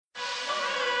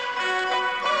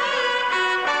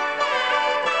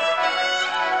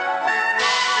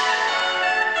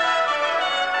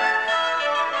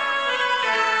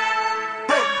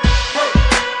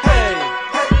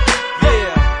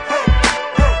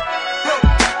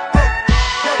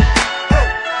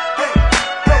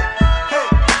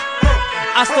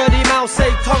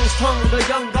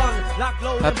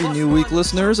Happy New Week,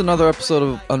 listeners. Another episode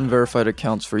of Unverified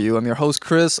Accounts for you. I'm your host,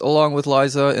 Chris, along with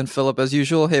Liza and Philip as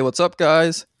usual. Hey, what's up,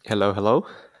 guys? Hello, hello.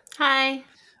 Hi. All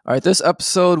right, this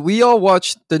episode, we all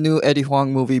watched the new Eddie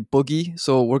Huang movie, Boogie.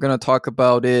 So we're going to talk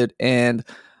about it and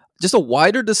just a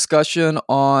wider discussion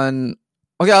on...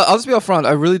 Okay, I'll just be upfront.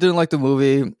 I really didn't like the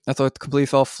movie. I thought it completely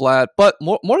fell flat. But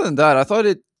more than that, I thought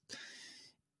it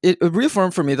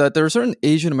reaffirmed for me that there are certain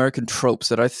Asian American tropes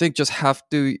that I think just have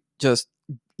to just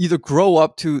either grow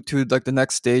up to like the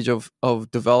next stage of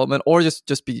development or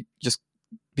just be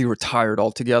retired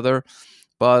altogether.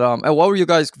 But what were you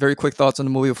guys' very quick thoughts on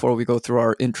the movie before we go through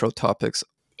our intro topics?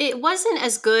 It wasn't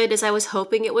as good as I was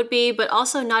hoping it would be, but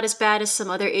also not as bad as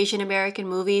some other Asian American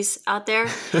movies out there.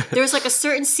 There's like a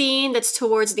certain scene that's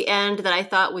towards the end that I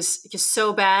thought was just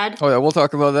so bad. Oh yeah, we'll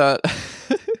talk about that.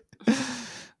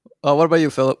 What about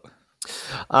you, Philip?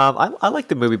 I like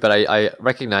the movie, but I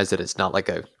recognize that it's not like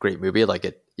a great movie. Like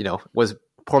it, was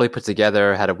poorly put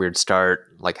together, had a weird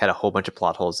start, like had a whole bunch of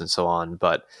plot holes and so on.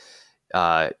 But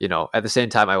at the same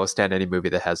time, I will stand any movie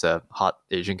that has a hot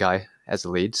Asian guy as the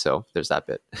lead. So there's that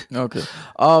bit. Okay.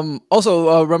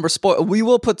 Also, remember, we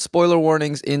will put spoiler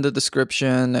warnings in the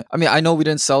description. I mean, I know we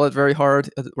didn't sell it very hard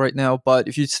right now, but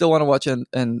if you still want to watch it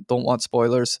and don't want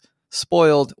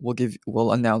spoiled,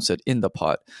 we'll announce it in the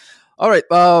pod. All right,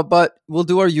 but we'll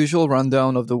do our usual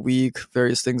rundown of the week,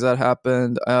 various things that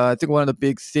happened. I think one of the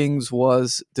big things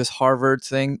was this Harvard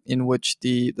thing in which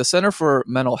the Center for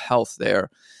Mental Health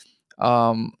there,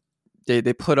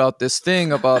 they put out this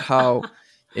thing about how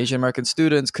Asian American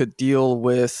students could deal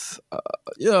with,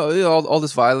 all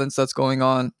this violence that's going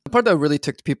on. The part that really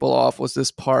ticked people off was this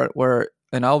part where,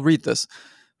 and I'll read this: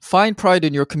 find pride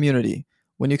in your community.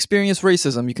 When you experience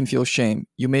racism, you can feel shame.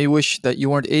 You may wish that you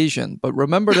weren't Asian, but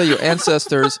remember that your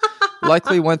ancestors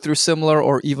likely went through similar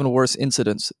or even worse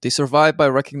incidents. They survived by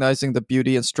recognizing the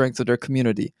beauty and strength of their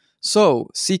community. So,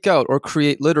 seek out or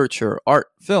create literature, art,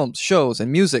 films, shows,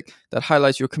 and music that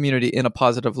highlights your community in a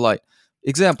positive light.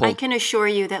 Example. I can assure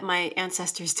you that my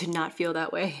ancestors did not feel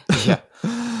that way. Yeah.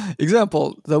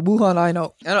 Example, the Wuhan I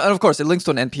know. And of course, it links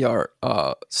to an NPR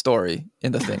story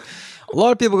in the thing. A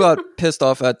lot of people got pissed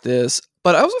off at this.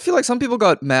 But I also feel like some people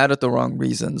got mad at the wrong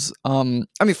reasons.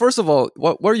 First of all,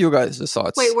 what are you guys'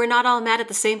 thoughts? Wait, we're not all mad at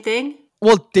the same thing?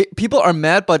 Well, people are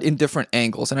mad, but in different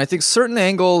angles. And I think certain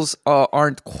angles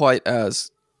aren't quite as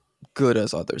good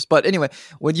as others. But anyway,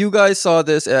 when you guys saw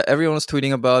this, everyone was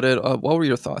tweeting about it. What were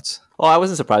your thoughts? Well, I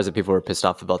wasn't surprised that people were pissed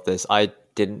off about this. I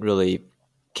didn't really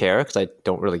care because I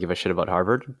don't really give a shit about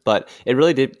Harvard, but it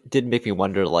really did make me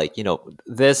wonder,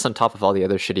 this on top of all the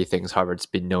other shitty things Harvard's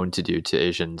been known to do to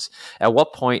Asians, at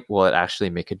what point will it actually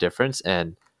make a difference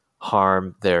and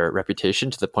harm their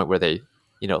reputation to the point where they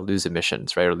lose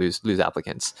admissions, right, or lose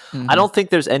applicants? Mm-hmm. I don't think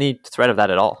there's any threat of that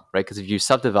at all, right? Because if you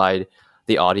subdivide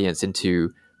the audience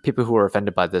into people who are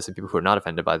offended by this and people who are not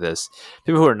offended by this,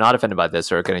 people who are not offended by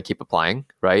this are going to keep applying,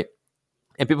 right?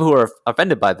 And people who are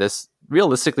offended by this,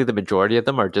 realistically, the majority of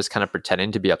them are just kind of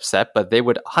pretending to be upset, but they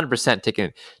would 100%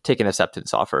 take an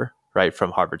acceptance offer, right,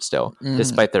 from Harvard still,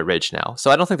 despite their rage now.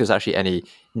 So I don't think there's actually any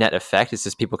net effect. It's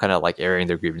just people kind of like airing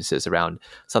their grievances around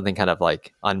something kind of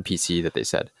like un-PC that they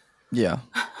said. Yeah.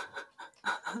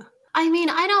 I mean,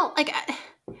 I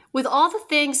don't with all the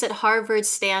things that Harvard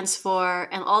stands for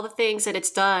and all the things that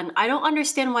it's done, I don't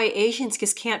understand why Asians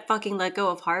just can't fucking let go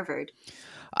of Harvard.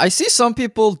 I see some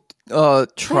people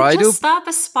try to stop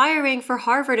aspiring for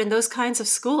Harvard and those kinds of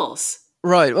schools.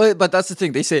 Right, but that's the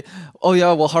thing. They say, "Oh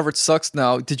yeah, well Harvard sucks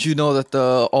now." Did you know that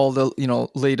all the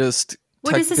latest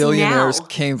tech billionaires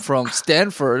came from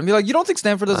Stanford? And be like, you don't think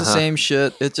Stanford does the same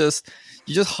shit?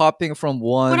 You're just hopping from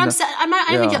one. But I'm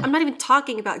not even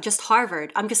talking about just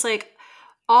Harvard. I'm just like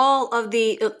all of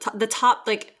the top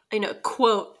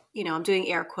quote. I'm doing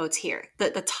air quotes here.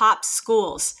 The top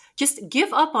schools. Just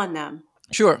give up on them.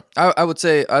 Sure. I would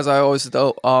say, as I always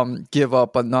do, give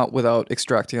up, but not without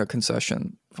extracting a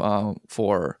concession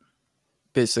for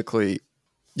basically,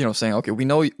 saying, okay, we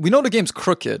know the game's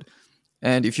crooked,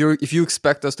 and if you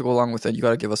expect us to go along with it, you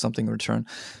got to give us something in return.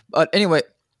 But anyway,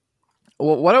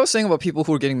 what I was saying about people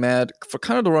who are getting mad for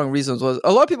kind of the wrong reasons was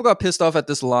a lot of people got pissed off at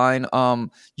this line,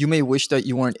 you may wish that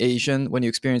you weren't Asian when you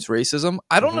experience racism.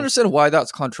 I don't understand why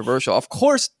that's controversial. Of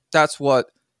course, that's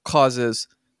what causes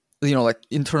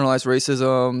internalized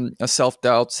racism,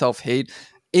 self-doubt, self-hate.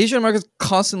 Asian Americans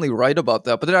constantly write about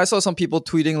that. But then I saw some people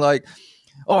tweeting like,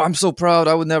 oh, I'm so proud.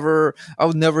 I would never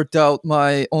doubt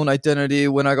my own identity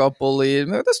when I got bullied.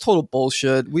 Man, that's total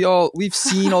bullshit. We've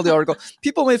seen all the articles.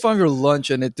 People made fun of your lunch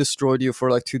and it destroyed you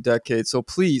for like 2 decades. So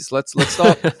please, let's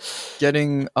stop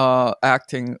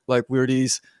acting like we're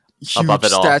these huge above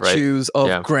it all, right? statues of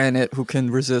Yeah. granite who can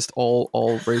resist all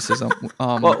racism.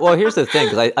 Well, here's the thing,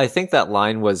 because I think that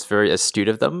line was very astute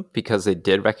of them, because they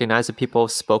did recognize that people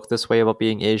spoke this way about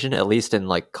being Asian, at least in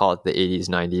like, call it the 80s,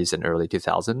 90s, and early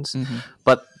 2000s. Mm-hmm.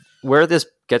 But where this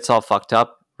gets all fucked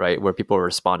up, right, where people are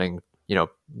responding,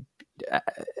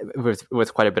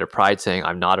 with quite a bit of pride, saying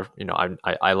I'm not,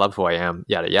 I love who I am,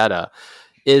 yada yada,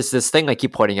 is this thing I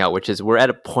keep pointing out, which is we're at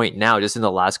a point now, just in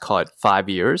the last, call it 5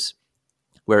 years,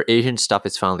 where Asian stuff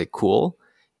is finally cool,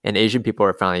 and Asian people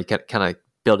are finally kind of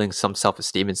building some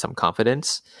self-esteem and some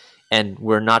confidence, and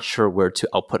we're not sure where to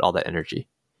output all that energy,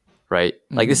 right?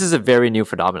 Mm-hmm. Like, this is a very new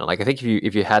phenomenon. Like, I think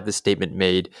if you had this statement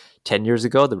made 10 years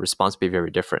ago, the response would be very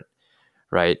different,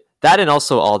 right? That, and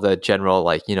also all the general,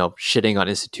 like, shitting on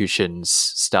institutions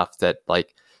stuff that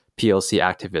like PLC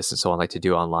activists and so on like to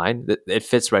do online, it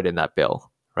fits right in that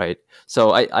bill, right?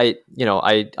 So I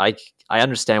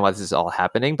understand why this is all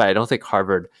happening, but I don't think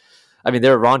Harvard, I mean,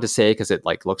 they're wrong to say, because it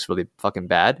like looks really fucking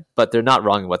bad, but they're not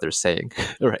wrong in what they're saying.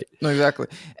 Right. No, exactly.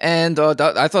 And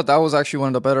I thought that was actually one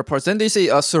of the better parts. Then they say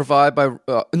survive by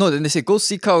then they say go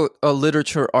seek out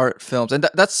literature, art, films, and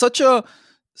that's such a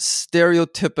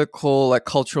stereotypical like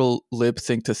cultural lib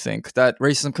thing to think, that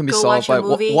racism can be solved by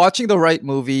watching the right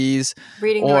movies,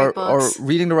 reading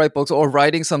the right books, or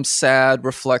writing some sad,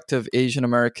 reflective Asian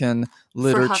American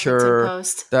literature. For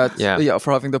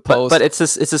Huffington Post. But it's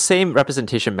the same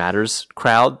Representation Matters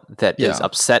crowd that is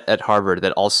upset at Harvard,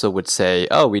 that also would say,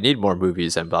 "Oh, we need more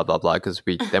movies and blah blah blah, because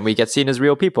then we get seen as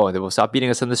real people and they will stop beating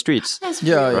us in the streets."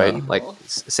 Right? People. Like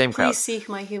same crowd. Please seek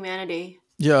my humanity.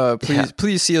 Yeah,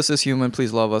 please see us as human.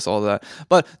 Please love us, all that.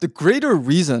 But the greater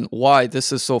reason why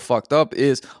this is so fucked up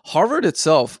is Harvard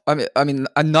itself. I mean,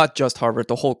 not just Harvard.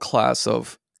 The whole class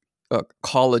of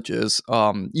colleges,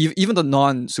 even the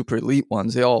non-super elite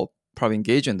ones, they all probably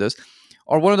engage in this,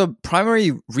 are one of the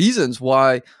primary reasons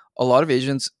why a lot of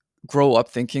Asians grow up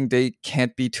thinking they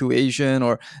can't be too Asian,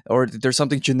 or there's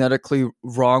something genetically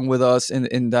wrong with us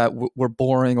in that we're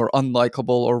boring or unlikable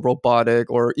or robotic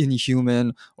or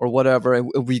inhuman or whatever, and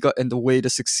the way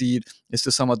to succeed is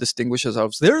to somehow distinguish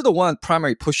ourselves. They're the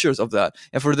primary pushers of that,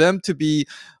 and for them to be,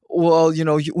 well,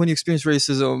 when you experience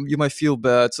racism, you might feel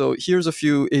bad, so here's a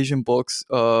few Asian books,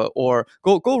 or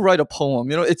go write a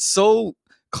poem. It's so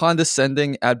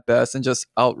condescending at best and just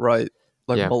outright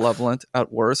malevolent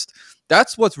at worst.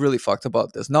 That's what's really fucked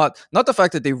about this. Not the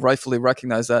fact that they rightfully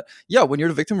recognize that, when you're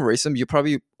the victim of racism, you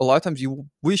probably, a lot of times, you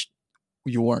wish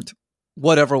you weren't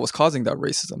whatever was causing that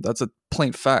racism. That's a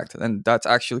plain fact, and that's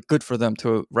actually good for them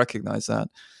to recognize that.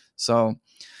 So,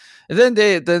 and then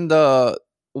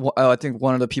I think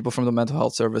one of the people from the mental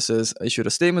health services issued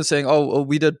a statement saying, "Oh,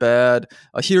 we did bad.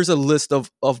 Here's a list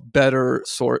of better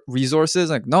resources."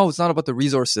 Like, no, it's not about the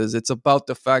resources. It's about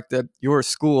the fact that your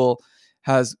school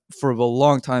has for a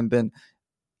long time been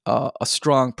a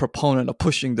strong proponent of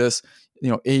pushing this,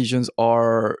 Asians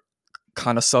are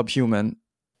kind of subhuman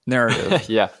narrative.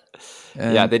 They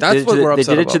did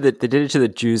it to the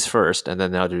Jews first, and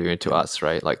then now they're doing it to us,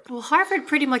 right? Like, well, Harvard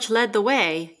pretty much led the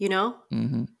way,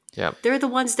 Mm-hmm. Yeah, they're the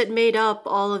ones that made up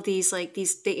all of these,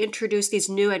 they introduced these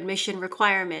new admission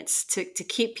requirements to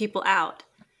keep people out.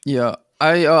 Yeah.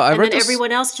 I read then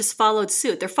everyone else just followed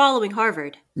suit. They're following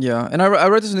Harvard. Yeah, and I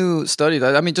read this new study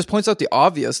that, just points out the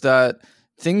obvious, that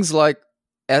things like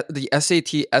the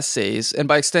SAT essays, and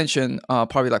by extension,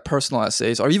 probably like personal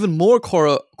essays, are even more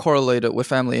correlated with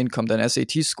family income than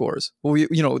SAT scores. Well,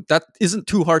 that isn't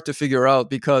too hard to figure out,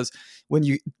 because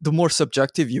the more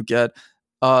subjective you get,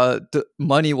 the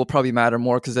money will probably matter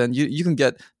more, because then you can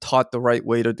get taught the right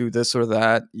way to do this or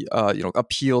that.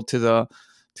 Appeal to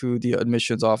the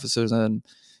admissions officers, and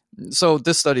so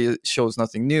this study shows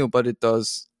nothing new, but it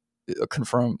does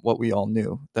confirm what we all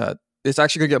knew, that it's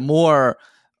actually going to get more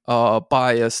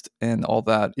biased and all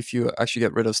that if you actually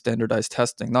get rid of standardized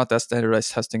testing. Not that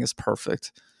standardized testing is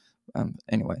perfect.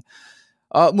 Anyway,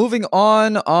 moving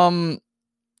on.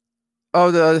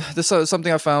 This is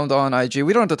something I found on IG.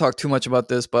 We don't have to talk too much about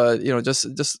this, but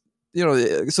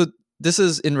so this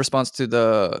is in response to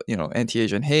the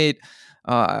anti-Asian hate.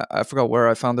 I forgot where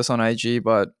I found this on IG,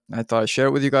 but I thought I'd share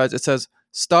it with you guys. It says,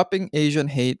 stopping Asian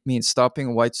hate means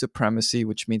stopping white supremacy,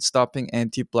 which means stopping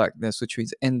anti-blackness, which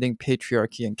means ending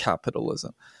patriarchy and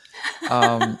capitalism.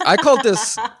 I called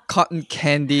this cotton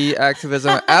candy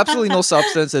activism. Absolutely no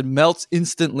substance. It melts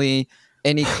instantly.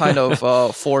 Any kind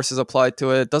of force is applied to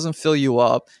it. It doesn't fill you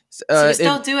up. So just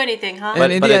don't do anything, huh?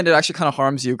 And in the end, it actually kind of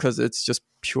harms you, because it's just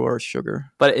pure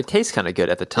sugar. But it tastes kind of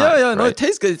good at the time. Yeah, right? No, it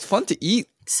tastes good. It's fun to eat.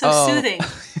 So soothing.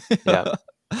 Yeah.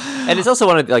 And it's also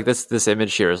one of this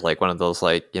image here is like one of those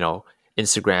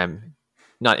Instagram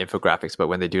not infographics, but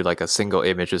when they do like a single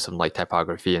image with some like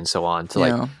typography and so on to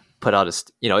like put out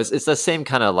it's the same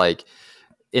kind of like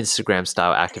Instagram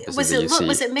style activism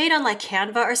was it made on like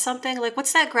Canva or something? Like,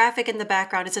 what's that graphic in the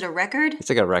background? Is it a record? It's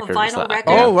like a record. A vinyl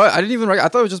record? Oh, right. I didn't even I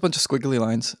thought it was just a bunch of squiggly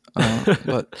lines.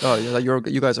 But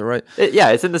you guys are right.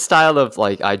 It's in the style of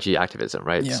like IG activism,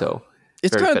 right? Yeah. So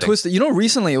it's kind of twisted.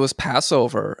 Recently it was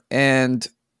Passover, and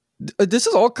this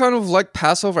is all kind of like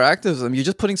Passover activism. You're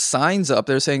just putting signs up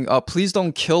there saying, please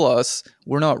don't kill us.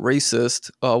 We're not racist,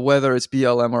 whether it's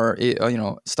BLM or,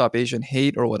 Stop Asian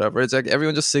Hate or whatever. It's like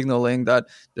everyone just signaling that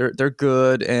they're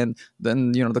good. And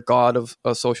then, the god of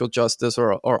social justice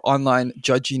or online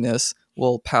judginess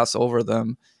will pass over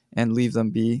them and leave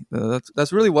them be.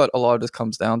 That's really what a lot of this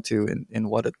comes down to in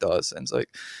what it does. And it's like,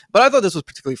 but I thought this was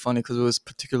particularly funny because it was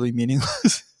particularly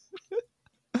meaningless.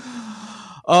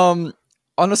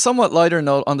 On a somewhat lighter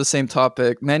note on the same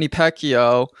topic, Manny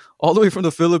Pacquiao, all the way from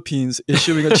the Philippines,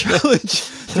 issuing a challenge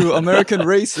to American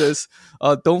racists,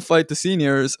 don't fight the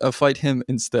seniors, fight him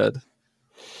instead.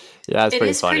 Yeah, it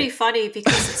is pretty funny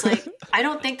because it's like, I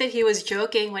don't think that he was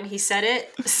joking when he said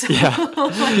it. So,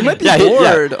 he might be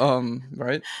bored,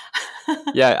 right?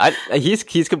 Yeah,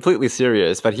 he's completely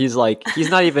serious, but he's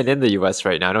not even in the US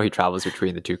right now. I know he travels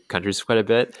between the two countries quite a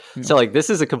bit. Yeah. So like, this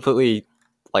is a completely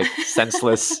like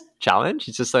senseless challenge.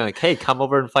 He's just saying like, hey, come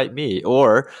over and fight me,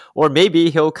 or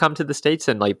maybe he'll come to the States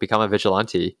and like become a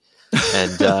vigilante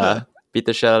and beat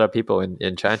the shit out of people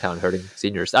in Chinatown hurting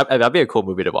seniors. That'd be a cool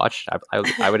movie to watch.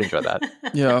 I would enjoy that.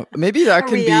 Yeah, maybe that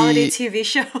can be a reality TV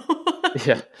show.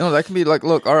 Yeah, no, that can be like,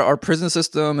 look, our prison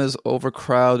system is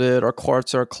overcrowded, our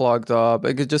courts are clogged up.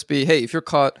 It could just be, hey, if you're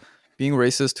caught being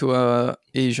racist to a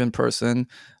Asian person,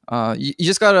 you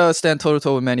just gotta stand toe to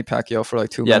toe with Manny Pacquiao for like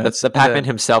 2 minutes. Yeah, the Pac-Man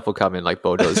himself will come in like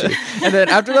bulldoze you. And then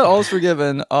after that, all is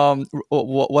forgiven.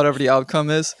 Whatever the outcome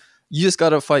is, you just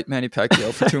gotta fight Manny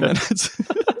Pacquiao for 2 minutes.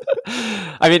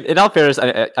 I mean, in all fairness,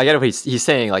 I get what he's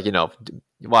saying. Like,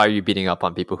 why are you beating up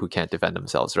on people who can't defend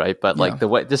themselves, right? But like the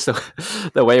way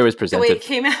it was presented, the way it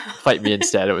came out, fight me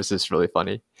instead. It was just really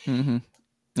funny. Mm-hmm.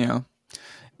 Yeah.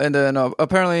 And then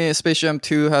apparently Space Jam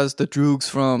 2 has the Droogs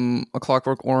from A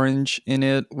Clockwork Orange in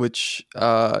it, which,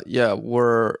 those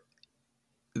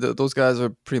guys are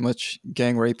pretty much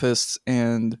gang rapists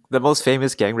and... The most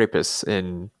famous gang rapists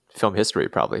in film history,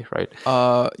 probably, right?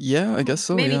 Yeah, I guess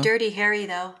so, Maybe Dirty Harry,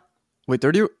 though. Wait,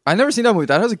 I never seen that movie.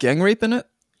 That has a gang rape in it?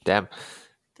 Damn.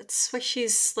 That's what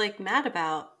she's, like, mad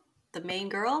about. The main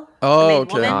girl? Oh, main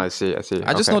okay. woman? Oh, I see.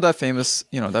 I just know that famous,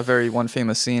 that very one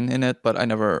famous scene in it, but I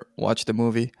never watched the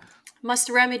movie. Must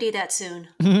remedy that soon.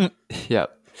 Yeah.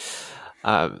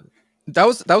 That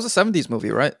was a 70s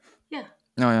movie, right? Yeah.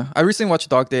 Oh, yeah. I recently watched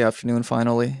Dog Day Afternoon,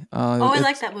 finally. I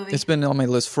like that movie. It's been on my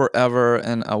list forever,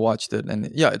 and I watched it, and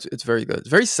yeah, it's very good. It's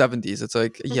very 70s. It's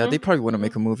like, they probably wouldn't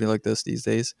make a movie like this these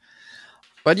days.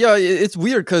 But yeah, it's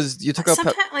weird because you took up...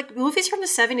 like, movies from the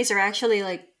 70s are actually,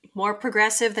 like, more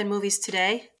progressive than movies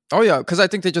today. Oh yeah, because I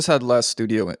think they just had less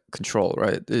studio control,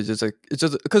 right? It's just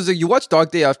because you watch Dog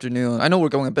Day Afternoon. I know we're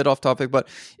going a bit off topic, but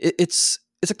it's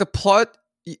like the plot.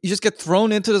 You just get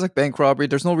thrown into this like bank robbery.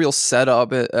 There's no real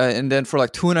setup, and then for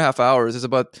like 2.5 hours, it's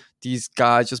about these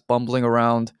guys just bumbling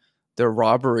around their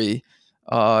robbery,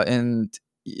 and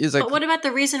it's like. But what about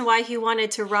the reason why he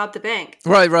wanted to rob the bank?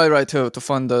 Right. To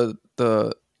fund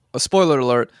the spoiler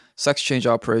alert, sex change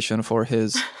operation for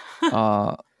his.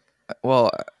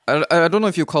 Well, I don't know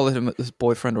if you call it his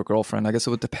boyfriend or girlfriend. I guess it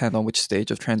would depend on which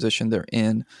stage of transition they're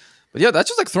in. But yeah, that's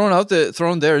just like thrown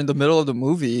there in the middle of the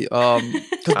movie.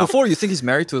 Because before you think he's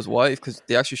married to his wife, because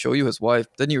they actually show you his wife.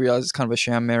 Then you realize it's kind of a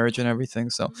sham marriage and everything.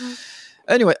 So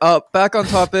anyway, back on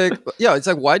topic. Yeah, it's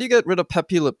like, why do you get rid of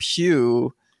Pepe Le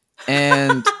Pew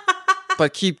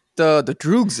but keep the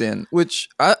Droogs in? Which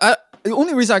the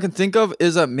only reason I can think of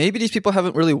is that maybe these people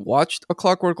haven't really watched A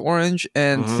Clockwork Orange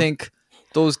and think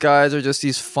those guys are just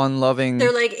these fun-loving...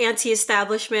 They're like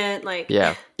anti-establishment, like...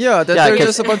 Yeah, they're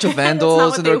just a bunch of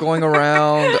vandals and they're going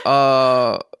around,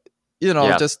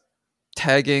 just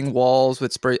tagging walls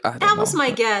with spray... That was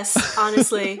my guess,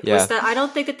 honestly, was that I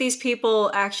don't think that these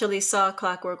people actually saw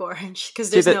Clockwork Orange, because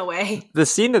there's no way. The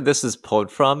scene that this is pulled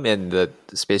from in the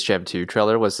Space Jam 2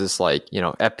 trailer was this, like,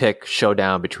 epic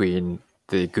showdown between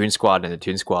the Goon Squad and the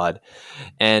Toon Squad,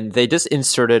 and they just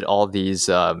inserted all these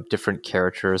different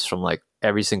characters from like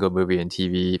every single movie and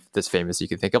TV that's famous you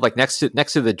can think of. Like next to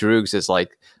the Droogs is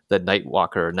like the Night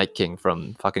Walker or Night King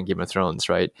from fucking Game of Thrones,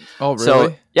 right? Oh, really?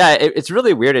 So yeah, it's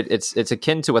really weird. It's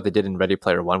akin to what they did in Ready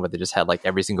Player One, where they just had like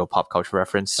every single pop culture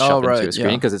reference shoved into a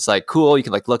screen, because it's like cool. You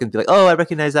can like look and be like, oh, I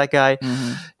recognize that guy.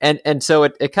 And so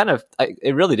it kind of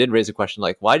it really did raise a question,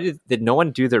 like why did no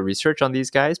one do their research on these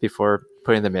guys before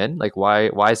putting them in? Like why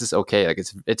is this okay? Like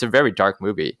it's a very dark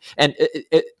movie, and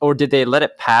or did they let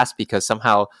it pass because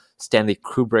somehow Stanley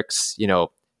Kubrick's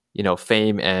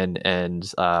fame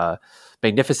and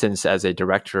magnificence as a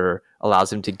director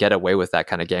allows him to get away with that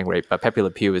kind of gang rape, but Pepe Le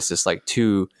Pew is just like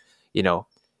too,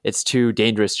 it's too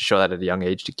dangerous to show that at a young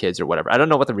age to kids or whatever. I don't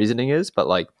know what the reasoning is, but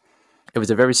like it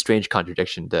was a very strange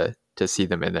contradiction to see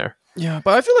them in there. Yeah,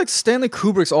 but I feel like Stanley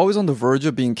Kubrick's always on the verge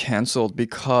of being canceled,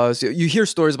 because you hear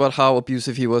stories about how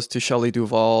abusive he was to Shelley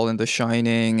Duvall in The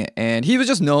Shining, and he was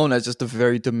just known as just a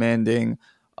very demanding,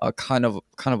 kind of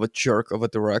a jerk of a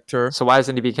director. So why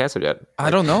hasn't he been canceled yet? I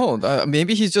don't know.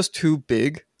 Maybe he's just too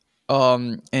big,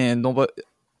 and nobody.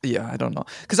 Yeah, I don't know.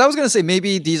 Because I was gonna say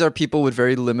maybe these are people with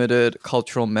very limited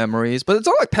cultural memories, but it's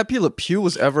not like Pepe Le Pew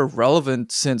was ever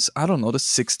relevant since, I don't know, the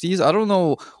 60s. I don't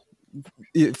know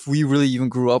if we really even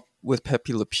grew up with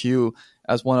Pepe Le Pew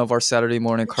as one of our Saturday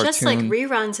morning cartoon just like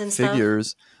reruns and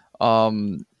figures.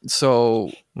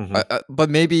 But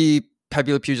maybe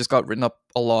Pepe Le Pew just got written up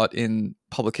a lot in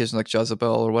publications like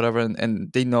Jezebel or whatever,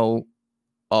 and they know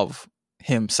of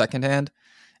him secondhand,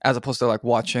 as opposed to like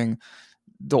watching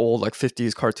the old like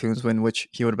 50s cartoons in which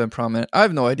he would have been prominent. I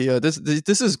have no idea.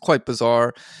 This is quite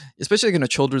bizarre, especially like in a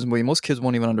children's movie. Most kids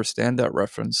won't even understand that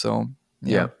reference. So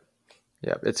yeah.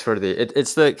 It's for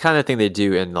it's the kind of thing they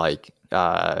do in like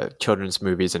children's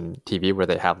movies and TV, where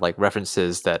they have like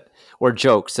references or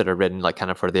jokes that are written like kind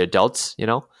of for the adults,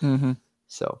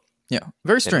 So yeah,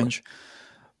 very strange. Anyway.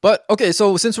 But okay,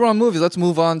 so since we're on movies, let's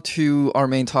move on to our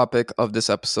main topic of this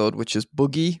episode, which is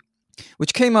Boogie,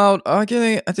 which came out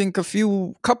again, I think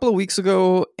couple of weeks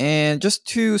ago. And just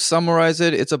to summarize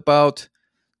it, it's about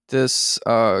this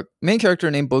main character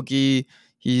named Boogie.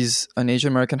 He's an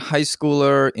Asian American high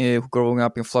schooler growing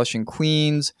up in Flushing,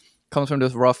 Queens. Comes from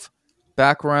this rough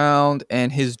background,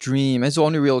 and his dream, his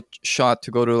only real shot to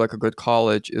go to like a good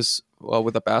college, is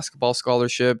with a basketball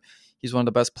scholarship. He's one of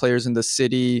the best players in the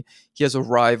city. He has a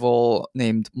rival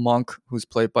named Monk, who's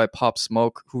played by Pop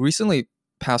Smoke, who recently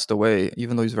passed away,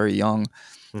 even though he's very young.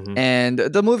 And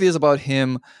the movie is about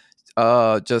him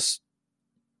just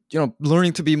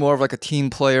learning to be more of like a team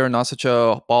player, not such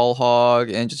a ball hog,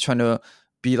 and just trying to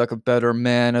be like a better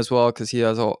man as well, because he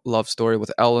has a love story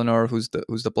with Eleanor, who's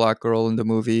the black girl in the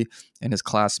movie, and his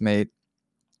classmate.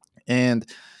 And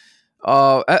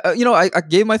I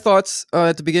gave my thoughts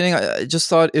at the beginning. I just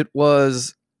thought it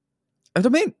was the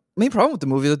main problem with the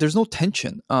movie, that there's no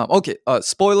tension.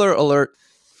 Spoiler alert.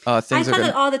 I thought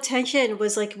that all the tension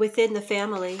was like within the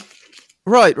family.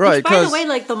 Right. Which, by the way,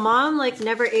 like the mom like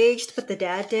never aged, but the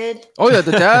dad did. Oh yeah,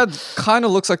 the dad kind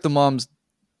of looks like the mom's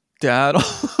dad.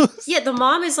 Yeah, the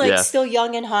mom is like still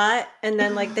young and hot, and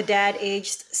then like the dad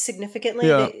aged significantly.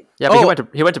 But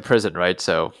he went to prison, right?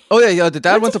 So the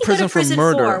dad went to prison for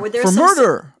murder.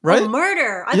 Right? For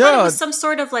murder. I thought it was some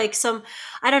sort of like some,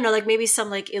 I don't know, like maybe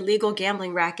some like illegal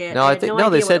gambling racket. No,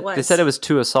 they said it was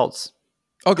 2 assaults.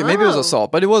 Okay, maybe it was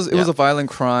assault, but it was a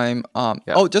violent crime.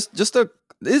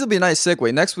 This will be a nice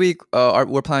segue. Next week,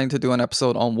 we're planning to do an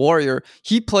episode on Warrior.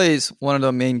 He plays one of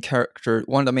the main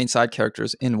side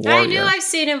characters in Warrior. I knew I've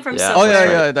seen him from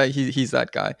somewhere. Oh yeah. He's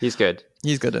that guy. He's good.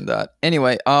 He's good in that.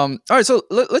 Anyway, all right. So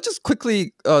let's just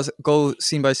quickly go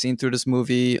scene by scene through this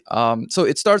movie. So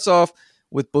it starts off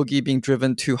with Boogie being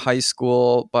driven to high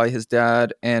school by his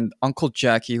dad and Uncle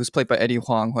Jackie, who's played by Eddie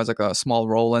Huang, who has like a small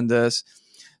role in this.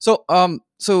 So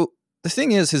the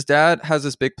thing is, his dad has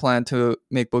this big plan to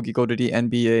make Boogie go to the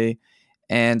NBA,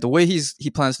 and the way he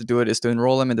plans to do it is to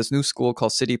enroll him in this new school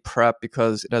called City Prep,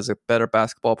 because it has a better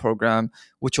basketball program,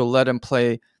 which will let him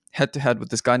play head-to-head with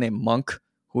this guy named Monk,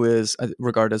 who is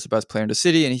regarded as the best player in the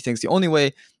city, and he thinks the only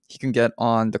way he can get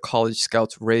on the college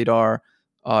scouts' radar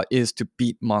is to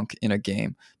beat Monk in a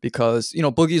game, because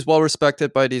Boogie's well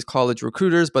respected by these college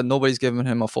recruiters, but nobody's giving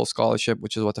him a full scholarship,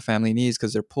 which is what the family needs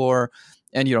because they're poor.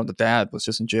 And the dad was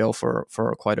just in jail for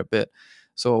quite a bit.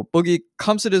 So Boogie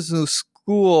comes to this new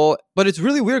school, but it's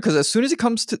really weird because as soon as he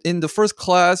comes in the first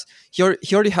class, he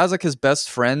already has like his best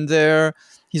friend there.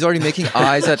 He's already making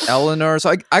eyes at Eleanor.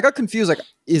 So I got confused. Like,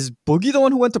 is Boogie the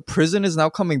one who went to prison is now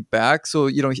coming back? So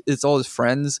it's all his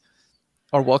friends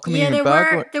are welcoming him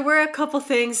back. There were a couple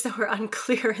things that were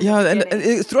unclear.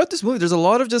 And throughout this movie, there's a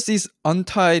lot of just these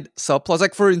untied subplots.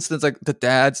 Like, for instance, like the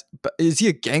dad's, is he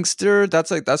a gangster? That's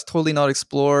totally not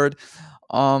explored.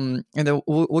 And then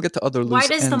we'll get to other loose Why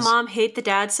does the ends. mom hate the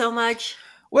dad so much?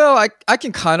 Well, I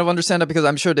can kind of understand that because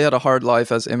I'm sure they had a hard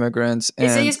life as immigrants.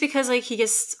 Is it And just because like he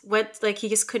just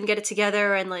couldn't get it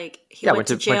together and like he Yeah, went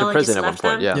to jail and prison just at one left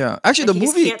point. them? Yeah. actually, Like, the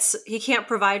movie. he can't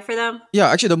provide for them. Yeah,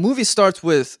 actually, the movie starts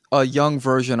with a young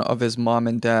version of his mom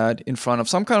and dad in front of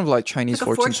some kind of like Chinese Like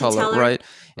a fortune fortune teller, teller. right?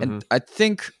 And I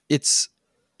think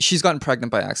she's gotten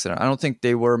pregnant by accident. I don't think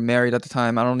they were married at the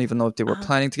time. I don't even know if they were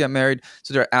planning to get married.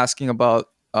 So they're asking about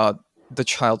the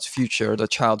child's future, the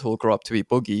child who will grow up to be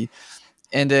Boogie.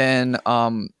 And then,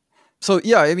 so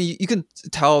yeah, I mean, you can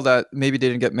tell that maybe they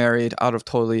didn't get married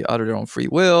totally out of their own free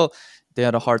will. They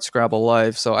had a hard scrabble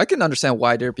life, so I can understand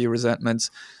why there'd be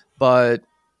resentments. But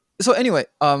so anyway,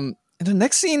 the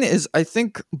next scene is I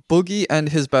think Boogie and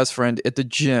his best friend at the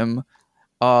gym,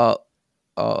 ogling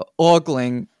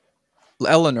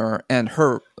Eleanor and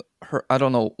her. I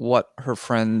don't know what her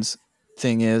friend's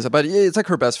thing is, but it's like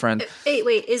her best friend.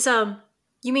 Wait,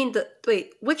 you mean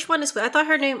which one is? I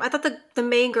thought the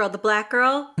main girl, the black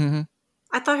girl. Mm-hmm.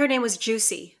 I thought her name was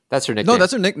Juicy. That's her nickname. No,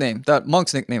 that's her nickname. That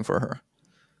Monk's nickname for her.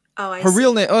 Oh, I Her see.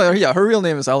 real name. Oh yeah, her real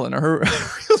name is Eleanor. Her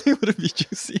real name wouldn't be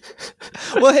Juicy.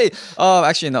 Well, hey,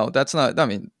 actually no, that's not. I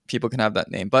mean, people can have that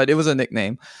name, but it was a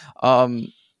nickname.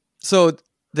 So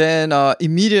then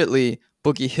immediately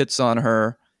Boogie hits on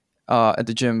her at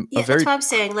the gym. Yeah, that's what I'm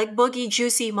saying. Like Boogie,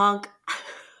 Juicy, Monk.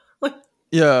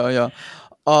 Yeah.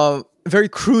 Very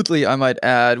crudely, I might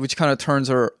add, which kind of turns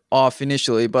her off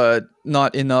initially, but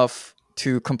not enough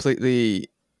to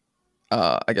completely,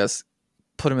 I guess,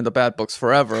 put him in the bad books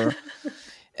forever.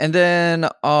 And then,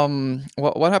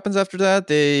 what happens after that?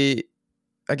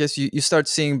 I guess you start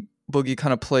seeing Boogie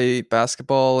kind of play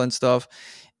basketball and stuff.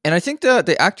 And I think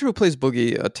the actor who plays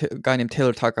Boogie, a guy named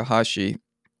Taylor Takahashi,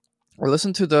 or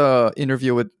listen to the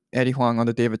interview with Eddie Huang on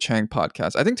the David Chang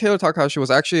podcast. I think Taylor Takahashi was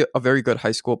actually a very good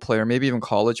high school player, maybe even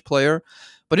college player.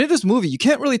 But in this movie, you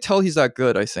can't really tell he's that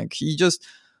good, I think. He just...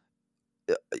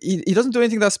 He doesn't do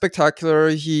anything that spectacular.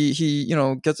 He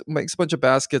makes a bunch of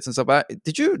baskets and stuff.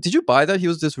 Did you buy that he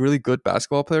was this really good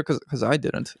basketball player? Because I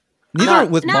didn't. Neither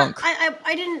with Monk.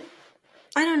 I didn't.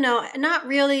 I don't know. Not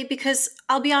really, because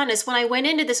I'll be honest. When I went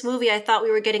into this movie, I thought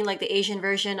we were getting like the Asian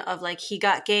version of like He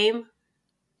Got Game.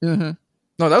 Mm-hmm.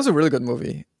 No, that was a really good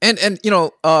movie. And Jesus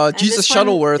this one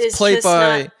Shuttleworth, is played just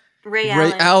by not Ray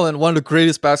Allen, one of the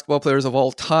greatest basketball players of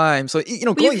all time. So But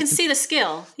you can see the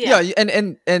skill. Yeah.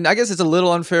 And I guess it's a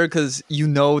little unfair because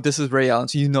this is Ray Allen,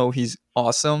 so he's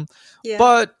awesome. Yeah.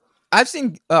 But I've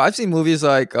seen movies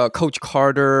like Coach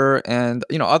Carter and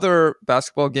other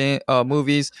basketball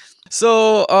movies.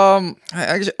 So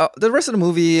actually, the rest of the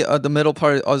movie, the middle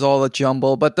part is all a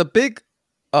jumble. But the big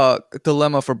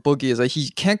dilemma for Boogie is that he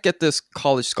can't get this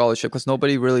college scholarship because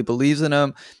nobody really believes in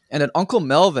him, and then Uncle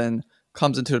Melvin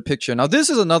comes into the picture. Now, this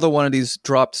is another one of these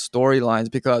dropped storylines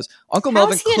because Uncle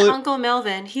Melvin. How is he an Uncle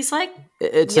Melvin? He's like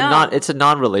it's young. a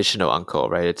non-relational uncle,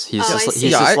 right? He's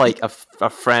like a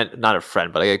friend, not a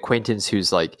friend, but like an acquaintance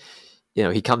who's like,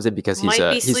 he comes in because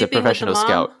he's a professional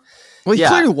scout. Well, he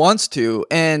clearly wants to,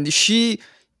 and she,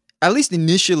 at least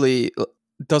initially,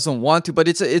 doesn't want to. But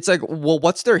it's like, well,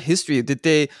 what's their history?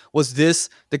 Was this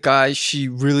the guy she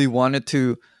really wanted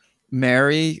to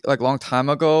marry like a long time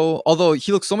ago? Although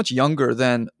he looks so much younger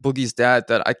than Boogie's dad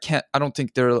that I don't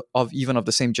think they're of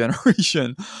the same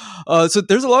generation. So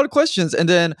there's a lot of questions, and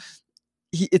then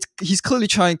he's clearly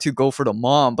trying to go for the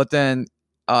mom, but then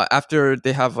after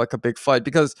they have like a big fight,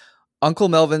 because Uncle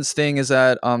Melvin's thing is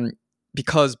that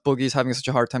because Boogie's having such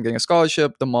a hard time getting a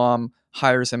scholarship, the mom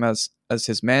hires him as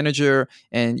his manager,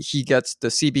 and he gets the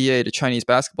CBA, the Chinese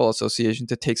Basketball Association,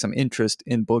 to take some interest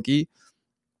in Boogie.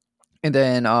 And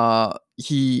then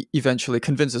he eventually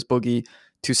convinces Boogie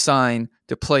to sign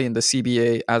to play in the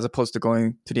CBA as opposed to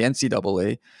going to the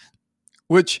NCAA,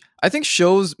 which I think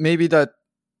shows maybe that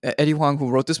Eddie Huang, who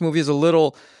wrote this movie, is a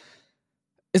little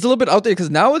bit outdated, because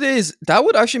nowadays that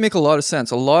would actually make a lot of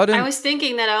sense. I was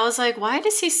thinking that. I was like, why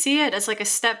does he see it as like a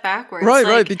step backwards?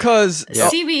 Right, because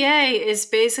CBA is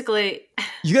basically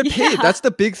you get paid. Yeah. That's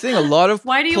the big thing. A lot of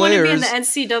why do you players want to be in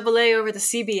the NCAA over the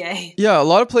CBA? Yeah, a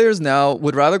lot of players now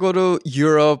would rather go to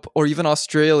Europe or even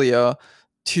Australia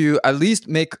to at least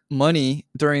make money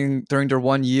during their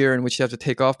 1 year in which you have to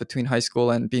take off between high school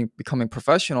and becoming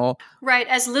professional. Right.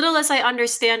 As little as I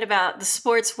understand about the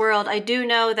sports world, I do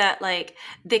know that like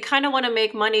they kind of want to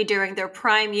make money during their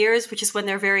prime years, which is when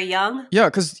they're very young. Yeah,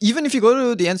 because even if you go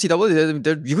to the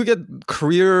NCAA, you could get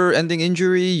career-ending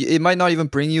injury. It might not even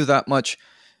bring you that much.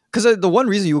 Because the one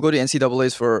reason you would go to NCAA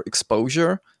is for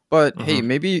exposure. But hey,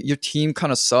 maybe your team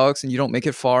kind of sucks and you don't make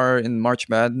it far in March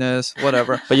Madness,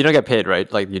 whatever. But you don't get paid,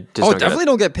 right? Like you just definitely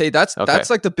don't get paid. That's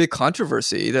like the big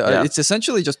controversy. It's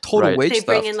essentially just total wage They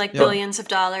bring theft. in like billions of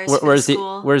dollars. Whereas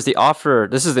the offer,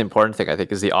 this is the important thing I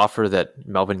think, is the offer that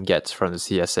Melvin gets from the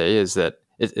CSA is that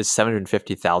it's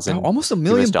 $750,000, almost $1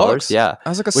 million. Yeah,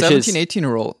 as like a 17,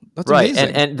 18-year-old. That's right.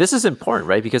 amazing. And this is important,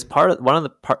 right? Because part of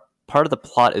the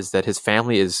plot is that his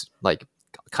family is like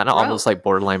kind of almost like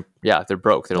borderline. Yeah, they're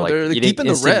broke. They're like eating deep in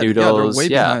the instant red. noodles. They're way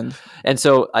behind. And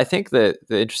so I think the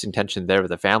interesting tension there with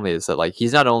the family is that like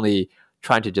he's not only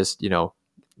trying to just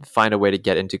find a way to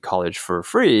get into college for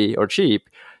free or cheap.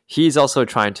 He's also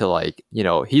trying to like,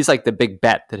 he's like the big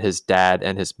bet that his dad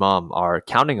and his mom are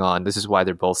counting on. This is why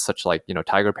they're both such like,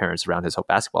 tiger parents around his whole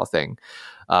basketball thing,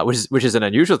 which is an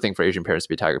unusual thing for Asian parents to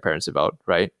be tiger parents about,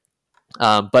 right?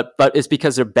 But it's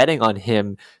because they're betting on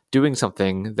him doing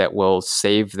something that will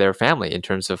save their family in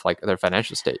terms of like their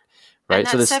financial state, right?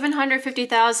 And that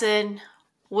 750,000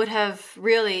 would have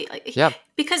really,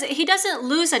 because he doesn't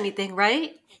lose anything,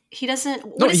 right? He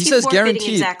doesn't. No, he says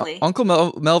guaranteed. Exactly. Uncle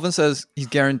Melvin says he's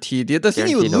guaranteed. The thing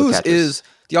he would lose is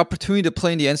the opportunity to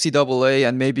play in the NCAA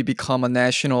and maybe become a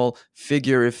national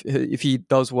figure if he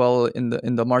does well in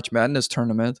the March Madness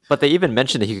tournament. But they even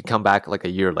mentioned that he could come back like a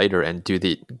year later and do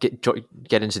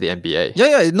get into the NBA.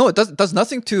 Yeah. No, it does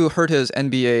nothing to hurt his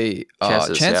NBA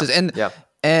chances. Yeah.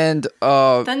 And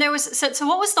then there was so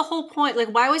what was the whole point? Like,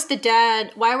 why was the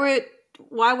dad? Why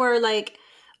were like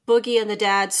Boogie and the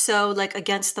dad so like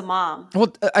against the mom?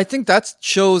 Well, I think that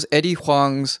shows Eddie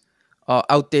Huang's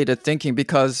outdated thinking,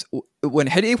 because when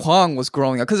Eddie Huang was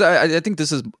growing up, because I think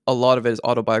this is a lot of it is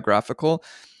autobiographical.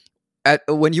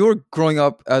 When you were growing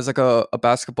up as like a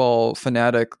basketball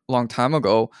fanatic long time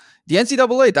ago, the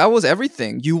NCAA, that was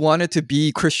everything. You wanted to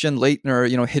be Christian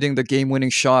Laettner, hitting the game-winning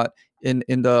shot in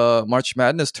the March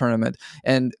Madness tournament,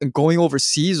 and going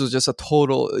overseas was just a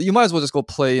total. You might as well just go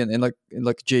play in like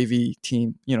JV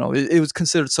team. It was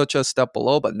considered such a step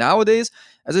below. But nowadays,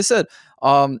 as I said,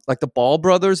 like the Ball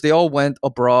brothers, they all went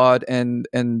abroad and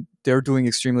they're doing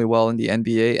extremely well in the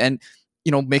NBA. And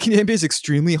making the NBA is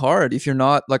extremely hard. If you're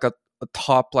not like a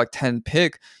top like 10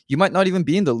 pick, you might not even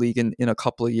be in the league in a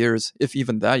couple of years. If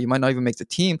even that, you might not even make the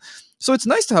team. So it's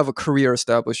nice to have a career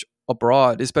established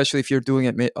abroad, especially if you're doing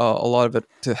it a lot of it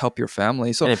to help your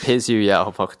family. So and it pays you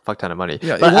a fuck ton of money.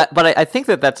 Yeah, but I think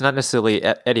that's not necessarily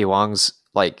Eddie Huang's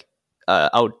like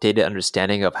outdated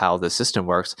understanding of how the system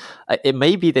works. It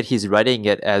may be that he's writing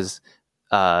it as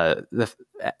the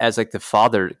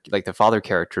father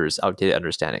character's outdated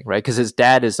understanding, right? Because his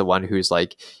dad is the one who's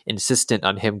like insistent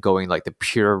on him going like the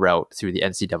pure route through the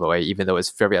NCAA, even though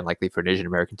it's very unlikely for an Asian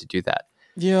American to do that.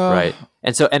 Yeah. Right.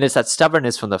 And it's that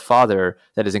stubbornness from the father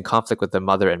that is in conflict with the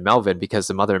mother and Melvin, because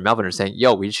the mother and Melvin are saying,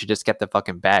 yo, we should just get the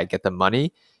fucking bag, get the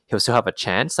money. He'll still have a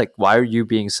chance. Like, why are you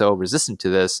being so resistant to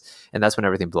this? And that's when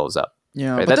everything blows up.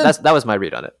 Yeah. Right? That was my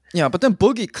read on it. Yeah. But then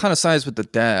Boogie kind of sides with the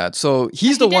dad. So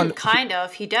he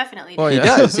definitely did. He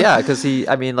does. Yeah. Because he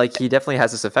definitely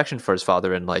has this affection for his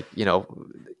father and like,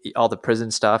 all the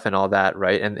prison stuff and all that.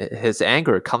 Right. And his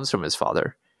anger comes from his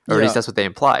father. Or at least that's what they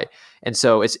imply. And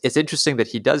so it's interesting that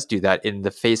he does do that in the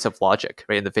face of logic,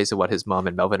 right? In the face of what his mom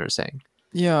and Melvin are saying.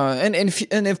 Yeah, and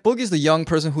if Boogie's the young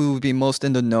person who would be most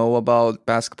in the know about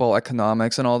basketball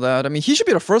economics and all that, I mean, he should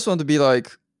be the first one to be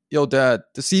like, yo, Dad,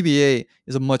 the CBA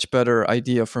is a much better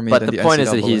idea for me than the NCAA. But the point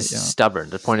is that he's stubborn.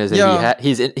 The point is that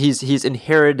he's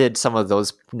inherited some of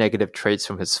those negative traits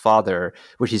from his father,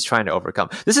 which he's trying to overcome.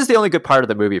 This is the only good part of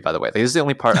the movie, by the way. Like, this is the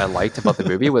only part I liked about the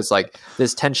movie was like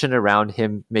this tension around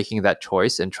him making that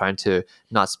choice and trying to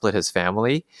not split his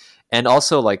family. And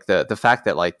also like the fact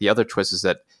that like the other twist is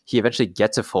that he eventually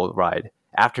gets a full ride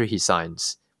after he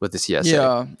signs with the CSA.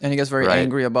 Yeah, and he gets very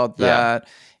angry about that. Yeah.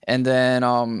 And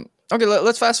then okay,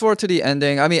 let's fast forward to the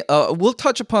ending. I mean, we'll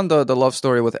touch upon the love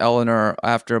story with Eleanor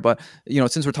after, but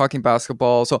since we're talking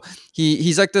basketball, so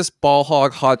he's like this ball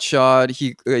hog hotshot.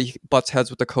 He butts heads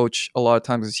with the coach a lot of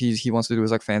times because he wants to do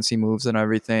his like fancy moves and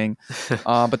everything.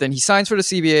 But then he signs for the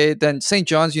CBA. Then St.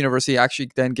 John's University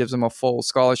actually then gives him a full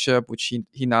scholarship, which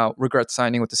he now regrets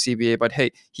signing with the CBA. But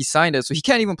hey, he signed it, so he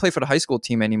can't even play for the high school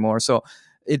team anymore. So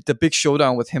the big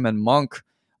showdown with him and Monk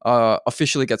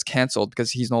officially gets canceled because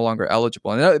he's no longer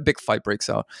eligible, and a big fight breaks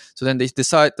out. So then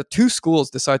the two schools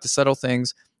decide to settle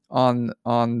things on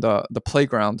the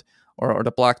playground or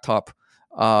the blacktop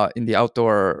in the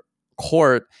outdoor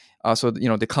court. So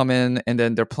they come in and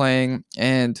then they're playing,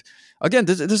 and again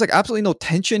there's like absolutely no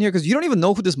tension here because you don't even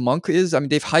know who this Monk is. I mean,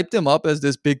 they've hyped him up as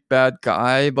this big bad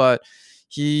guy, but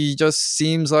he just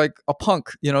seems like a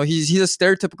punk. He's a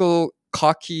stereotypical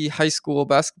cocky high school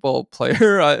basketball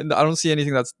player. I don't see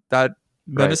anything that's that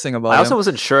menacing about I also him.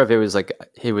 wasn't sure if it was like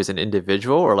he was an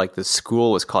individual or like the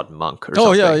school was called Monk or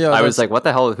Oh, something. yeah. I was like, what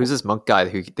the hell? Who's this Monk guy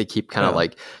who they keep kind of Yeah.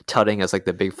 like touting as like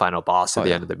the big final boss at Oh, the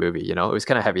yeah. end of the movie? You know, it was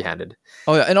kind of heavy-handed.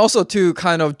 Oh yeah, and also to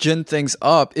kind of gin things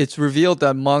up, it's revealed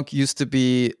that Monk used to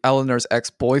be Eleanor's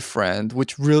ex-boyfriend,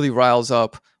 which really riles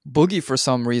up Boogie for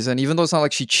some reason, even though it's not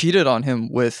like she cheated on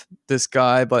him with this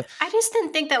guy. But I just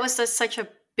didn't think that was such a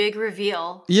big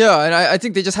reveal. yeah, and I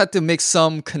think they just had to make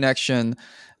some connection,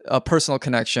 a personal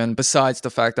connection, besides the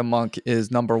fact that Monk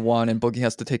is number one and Boogie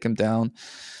has to take him down.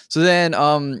 So then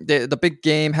the big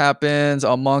game happens.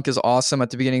 Monk is awesome at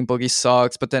the beginning. Boogie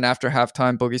sucks. But then after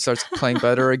halftime, Boogie starts playing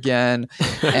better again.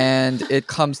 And it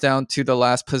comes down to the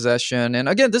last possession. And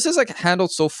again, this is like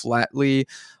handled so flatly.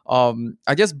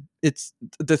 I guess it's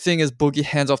the thing is Boogie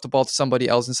hands off the ball to somebody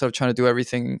else instead of trying to do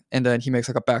everything. And then he makes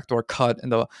like a backdoor cut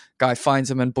and the guy finds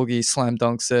him and Boogie slam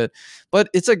dunks it. But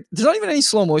it's like there's not even any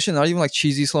slow motion, not even like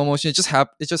cheesy slow motion. It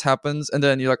just happens. And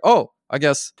then you're like, oh, I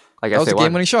guess that was a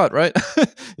game-winning shot, right?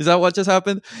 Is that what just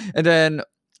happened? And then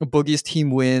Boogie's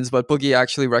team wins, but Boogie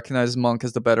actually recognizes Monk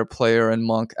as the better player, and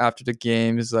Monk after the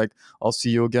game is like, "I'll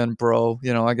see you again, bro."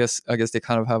 You know, I guess they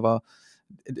kind of have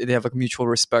a mutual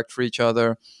respect for each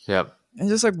other. Yeah. And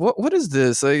just like, what is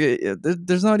this? Like,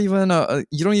 there's not even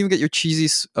you don't even get your cheesy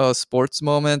sports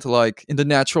moment like in The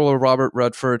Natural or Robert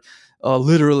Redford.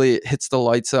 Literally hits the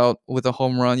lights out with a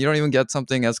home run. You don't even get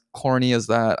something as corny as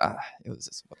that. It was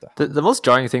just what the hell. The most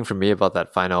jarring thing for me about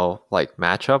that final like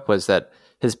matchup was that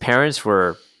his parents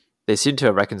they seemed to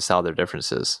have reconciled their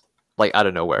differences like out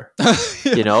of nowhere.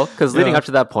 You know, because leading up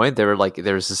to that point, they were like,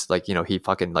 there was this like, you know, he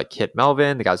fucking like hit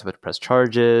Melvin. The guy was about to press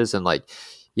charges, and like,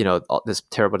 you know, this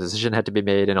terrible decision had to be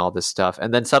made and all this stuff.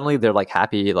 And then suddenly they're like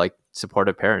happy, like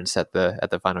supportive parents at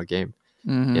the final game.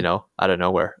 Mm-hmm. You know, out of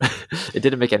nowhere. It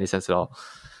didn't make any sense at all.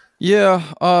 Yeah.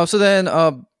 So then,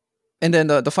 and then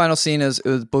the final scene is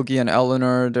Boogie and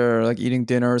Eleanor. They're like eating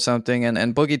dinner or something,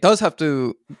 and Boogie does have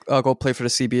to go play for the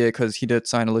CBA because he did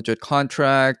sign a legit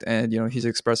contract, and you know he's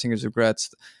expressing his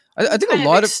regrets. I think kind a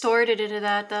lot of extorted into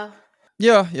that though.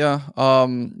 Yeah.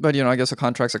 But you know, I guess a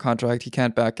contract's a contract. He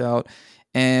can't back out,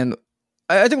 and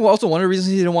I think also one of the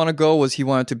reasons he didn't want to go was he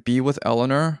wanted to be with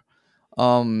Eleanor.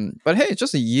 But hey, it's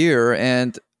just a year,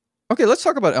 and okay, let's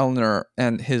talk about Eleanor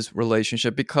and his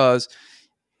relationship because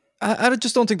I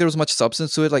just don't think there was much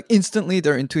substance to it. Like instantly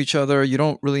they're into each other. You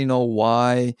don't really know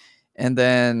why, and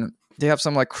then they have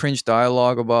some like cringe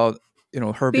dialogue about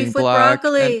her beef being with black.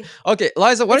 broccoli. And, okay,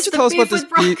 Liza, why don't you tell us about this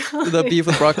the beef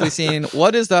with broccoli scene?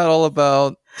 What is that all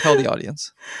about? Tell the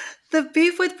audience. The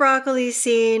beef with broccoli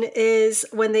scene is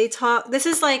when they talk. This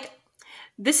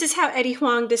is how Eddie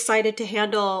Huang decided to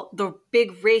handle the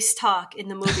big race talk in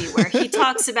the movie, where he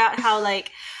talks about how,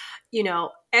 like,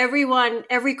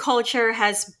 every culture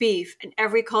has beef and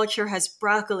every culture has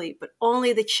broccoli, but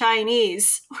only the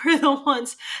Chinese were the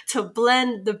ones to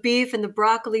blend the beef and the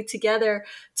broccoli together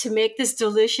to make this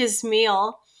delicious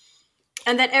meal.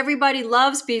 And that everybody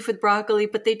loves beef with broccoli,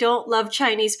 but they don't love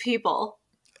Chinese people.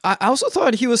 I also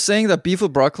thought he was saying that beef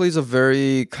with broccoli is a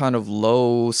very kind of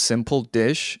low, simple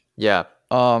dish. Yeah.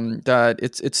 That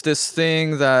it's this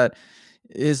thing that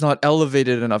is not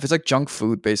elevated enough. It's like junk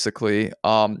food, basically.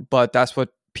 But that's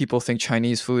what people think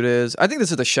Chinese food is. I think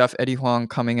this is the chef Eddie Huang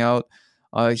coming out.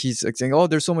 He's like saying, "Oh,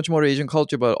 there's so much more to Asian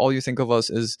culture, but all you think of us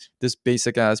is this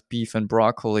basic ass beef and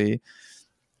broccoli."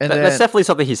 And that's definitely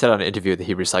something he said on an interview that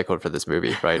he recycled for this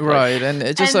movie, right? Right, and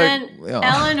it's just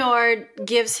Eleanor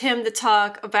gives him the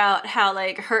talk about how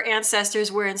like her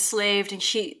ancestors were enslaved, and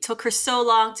she took her so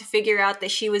long to figure out that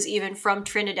she was even from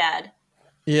Trinidad.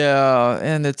 Yeah,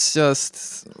 and it's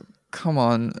just, come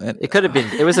on. It could have been.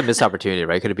 It was a missed opportunity,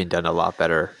 right? It could have been done a lot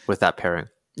better with that pairing.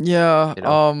 Yeah.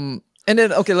 And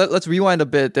then let's rewind a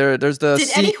bit. There's the. Did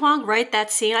Eddie Huang write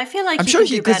that scene? I feel like I'm sure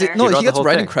he better. He gets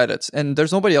writing credits, and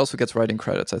there's nobody else who gets writing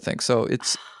credits. I think so.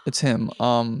 It's him.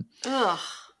 Ugh.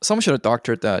 Someone should have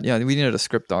doctored that. Yeah, we needed a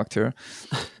script doctor.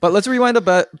 But let's rewind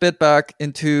a bit back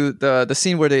into the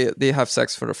scene where they have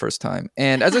sex for the first time.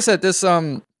 And as I said, this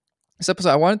episode,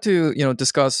 I wanted to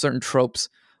discuss certain tropes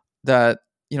that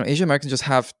Asian Americans just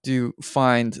have to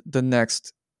find the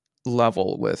next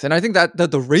level with. And I think that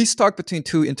the race talk between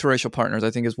two interracial partners,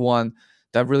 I think, is one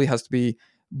that really has to be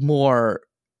more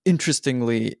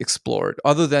interestingly explored,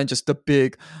 other than just the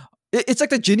big. It's like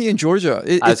the Ginny and Georgia.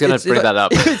 I was going to bring that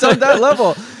up. It's on that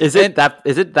level. Is it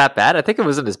that bad? I think it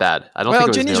wasn't as bad. I don't think it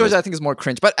was. Ginny and Georgia, I think, is more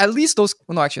cringe. But at least those.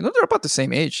 No, actually, no, they're about the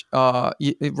same age.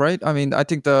 Right? I mean, I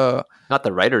think not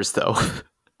the writers though.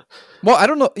 Well, I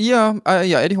don't know. Yeah,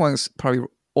 Eddie Huang's probably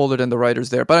older than the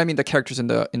writers there, but I mean the characters in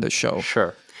the show.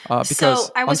 Sure. Because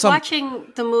so I was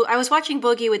watching the movie. I was watching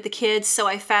Boogie with the kids, so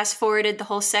I fast forwarded the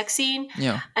whole sex scene.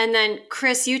 Yeah. And then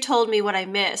Chris, you told me what I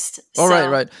missed. Oh,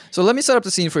 right. So let me set up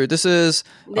the scene for you. This is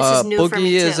new Boogie for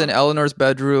me is too. in Eleanor's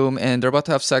bedroom, and they're about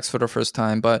to have sex for the first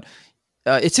time. But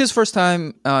it's his first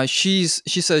time. She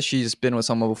says she's been with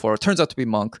someone before. It turns out to be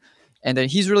Monk, and then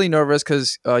he's really nervous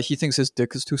because he thinks his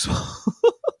dick is too small,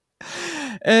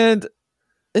 and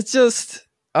it's just.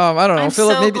 I don't know. I'm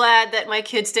Philip, so glad that my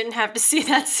kids didn't have to see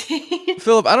that scene.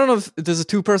 Philip, I don't know if this is a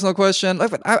too personal question.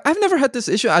 Like, I've never had this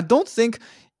issue. I don't think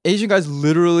Asian guys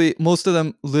most of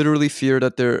them literally fear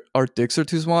that our dicks are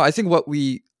too small. I think what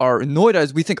we are annoyed at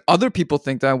is we think other people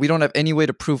think that, and we don't have any way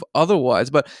to prove otherwise.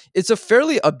 But it's a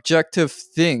fairly objective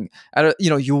thing.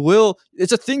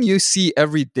 It's a thing you see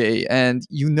every day, and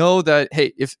you know that,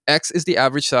 hey, if X is the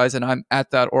average size and I'm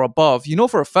at that or above, you know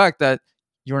for a fact that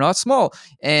you're not small.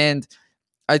 And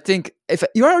I think if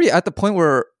you're already at the point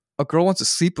where a girl wants to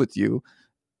sleep with you,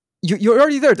 you're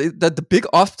already there. That the big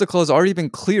obstacle has already been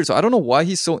cleared. So I don't know why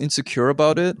he's so insecure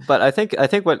about it. But I think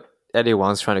what Eddie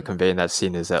Wong's trying to convey in that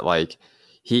scene is that like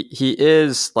he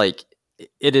is like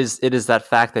it is that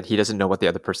fact that he doesn't know what the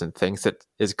other person thinks that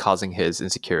is causing his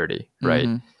insecurity, right?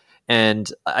 Mm-hmm.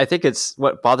 And I think it's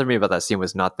what bothered me about that scene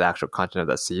was not the actual content of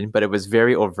that scene, but it was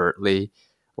very overtly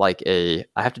like I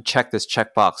have to check this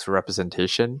checkbox for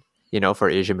representation. For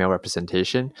Asian male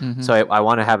representation. Mm-hmm. So I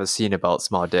want to have a scene about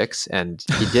small dicks, and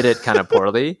he did it kind of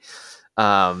poorly.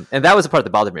 And that was the part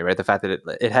that bothered me, right? The fact that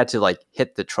it had to like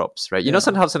hit the tropes, right?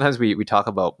 Sometimes we talk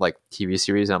about like TV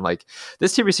series, and I'm like,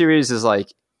 this TV series is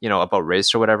like, about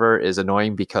race or whatever is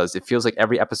annoying because it feels like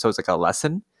every episode is like a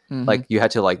lesson. Mm-hmm. Like you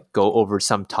had to like go over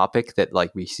some topic that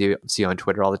like we see on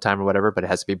Twitter all the time or whatever, but it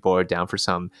has to be boiled down for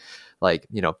some like,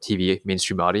 TV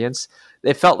mainstream audience.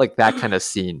 It felt like that kind of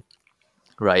scene.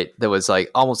 Right, that was like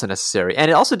almost unnecessary,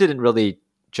 and it also didn't really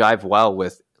jive well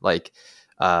with like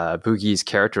Boogie's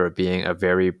character of being a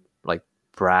very like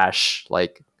brash,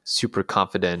 like super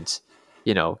confident,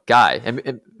 guy.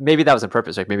 And maybe that was on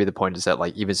purpose. Like maybe the point is that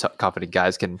like even confident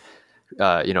guys can,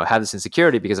 have this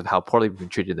insecurity because of how poorly we've been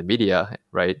treated in the media,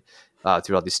 right?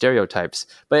 Through all these stereotypes,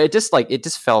 but it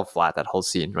just fell flat. That whole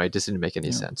scene, right, just didn't make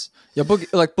any sense. Yeah,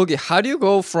 Boogie, how do you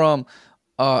go from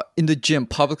in the gym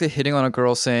publicly hitting on a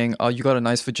girl saying, "Oh, you got a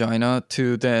nice vagina,"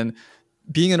 to then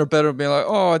being in her bed and being like,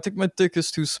 "Oh, I think my dick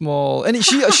is too small," and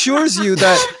she assures you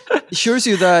that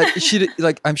she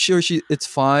like, I'm sure it's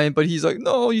fine, but he's like,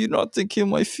 "No, you're not thinking of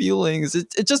my feelings."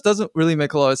 It just doesn't really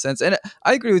make a lot of sense, and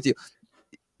I agree with you.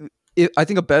 I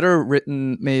think a better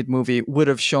made movie would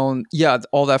have shown,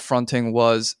 all that fronting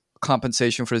was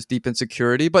compensation for his deep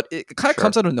insecurity, but it kind of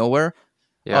comes out of nowhere.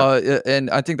 Yeah. And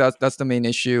I think that's the main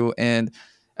issue. And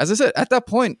as I said, at that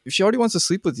point, if she already wants to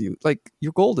sleep with you, like,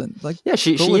 you're golden. Like, yeah,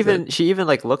 she even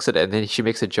like looks at it and then she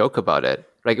makes a joke about it,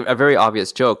 like a very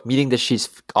obvious joke, meaning that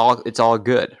it's all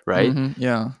good, right? Mm-hmm,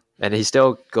 yeah. And he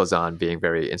still goes on being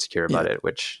very insecure about it,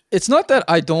 which it's not that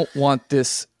I don't want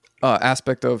this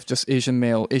aspect of just Asian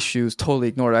male issues totally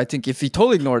ignored. I think if he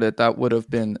totally ignored it, that would have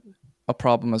been a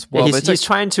problem as well. Yeah, he's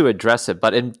trying to address it,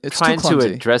 but in trying to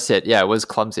address it, it was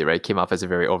clumsy, right? It came off as a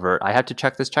very overt. I have to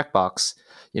check this checkbox,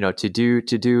 to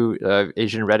do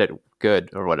Asian Reddit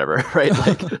good or whatever, right?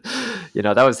 Like,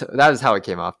 that was how it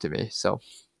came off to me. So,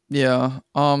 yeah.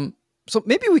 So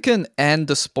maybe we can end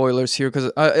the spoilers here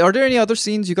because are there any other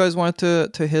scenes you guys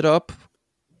wanted to hit up?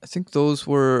 I think those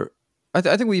were. I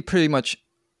think we pretty much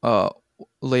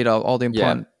laid out all the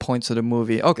important points of the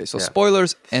movie. Okay, so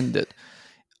spoilers ended.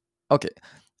 Okay,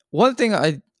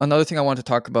 another thing I want to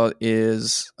talk about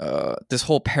is this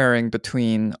whole pairing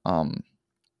between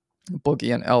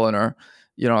Boogie and Eleanor.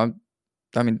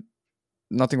 I mean,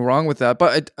 nothing wrong with that,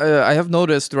 but I have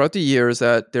noticed throughout the years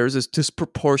that there's this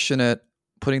disproportionate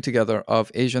putting together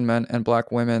of Asian men and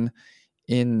Black women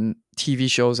in TV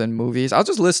shows and movies. I'll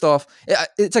just list off.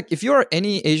 It's like if you're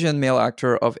any Asian male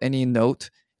actor of any note,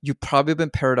 you've probably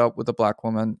been paired up with a Black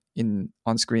woman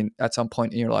on screen at some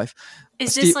point in your life.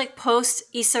 Is this like post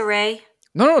Issa Rae?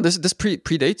 No. This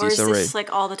predates Issa Rae. Or is this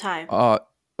like all the time?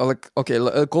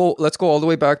 Let's go all the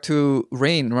way back to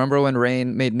Rain. Remember when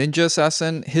Rain made Ninja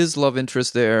Assassin? His love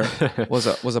interest there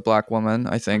was a Black woman.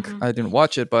 I think I didn't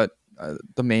watch it, but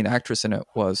the main actress in it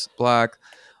was Black.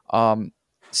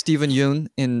 Steven Yeun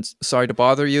in Sorry to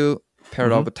Bother You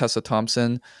paired up with Tessa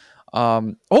Thompson.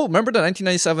 Remember the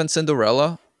 1997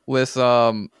 Cinderella with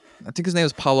I think his name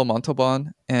is Paulo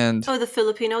Montalban and the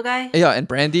Filipino guy. Yeah, and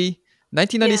Brandy.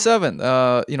 1997.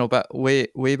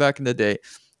 Way back in the day.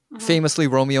 Famously,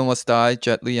 Romeo Must Die,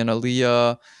 Jet Li and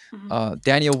Aaliyah.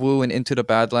 Daniel Wu in Into the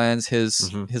Badlands.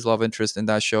 His love interest in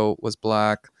that show was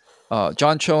Black.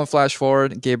 John Cho in Flash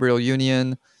Forward. Gabriel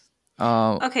Union.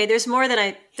 Okay, there's more than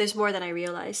I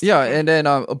realized. Yeah, Okay. and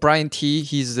then Brian T.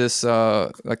 He's this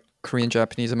like Korean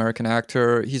Japanese American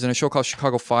actor. He's in a show called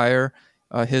Chicago Fire.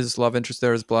 His love interest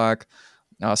there is black.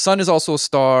 Sun is also a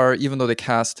star, even though they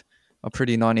cast a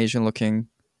pretty non-Asian looking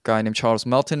guy named Charles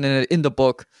Melton in the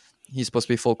book. He's supposed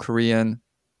to be full Korean.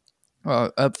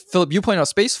 Philip, you pointed out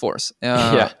Space Force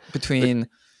between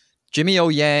Jimmy O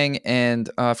Yang and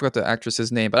I forgot the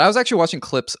actress's name, but I was actually watching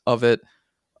clips of it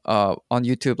on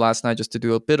YouTube last night just to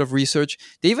do a bit of research.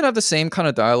 They even have the same kind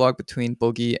of dialogue between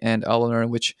Boogie and Eleanor, in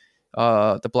which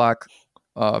the black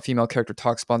female character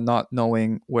talks about not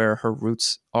knowing where her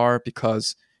roots are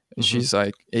because she's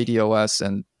like ADOS,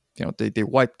 and they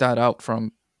wiped that out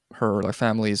from her like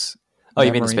family's. Oh,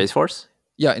 you mean in Space Force?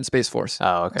 Yeah, in Space Force.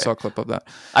 Oh, okay. I saw a clip of that.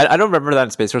 I don't remember that in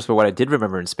Space Force, but what I did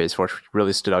remember in Space Force, which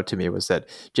really stood out to me, was that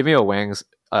Jimmy O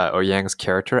Yang's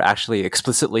character actually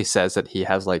explicitly says that he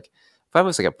has like, if I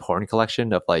was like a porn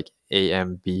collection of like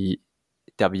AMBW.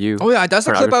 Oh yeah, that's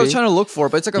the clip I was trying to look for,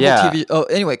 but it's like a whole TV. Oh,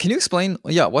 anyway, can you explain?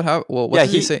 Yeah, what did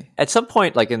he say? At some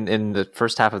point, like in the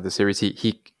first half of the series,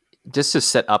 he just to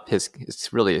set up his,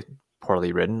 it's really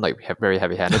poorly written, like very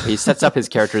heavy-handed. He sets up his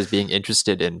character as being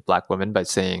interested in black women by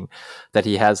saying that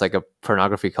he has like a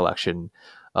pornography collection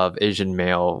of Asian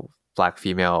male, black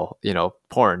female,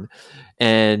 porn.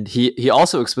 And he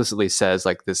also explicitly says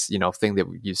like this, thing that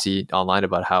you see online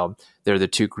about how they're the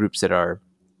two groups that are,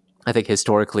 I think,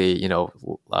 historically,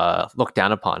 looked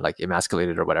down upon, like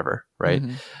emasculated or whatever, right?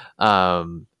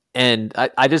 And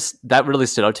I just, that really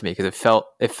stood out to me because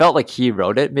it felt like he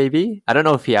wrote it. Maybe I don't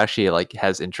know if he actually like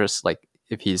has interest, like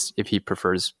if he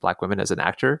prefers black women as an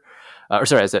actor, or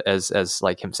sorry, as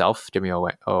like himself, Jimmy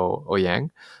O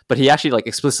Yang. But he actually like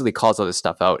explicitly calls all this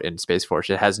stuff out in Space Force.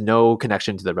 It has no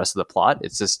connection to the rest of the plot.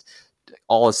 It's just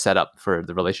all is set up for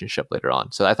the relationship later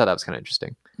on. So I thought that was kind of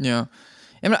interesting. Yeah,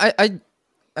 I mean, I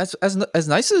as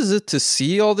nice as it to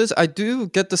see all this, I do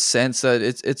get the sense that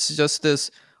it's just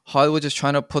this. Hollywood just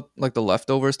trying to put like the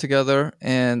leftovers together,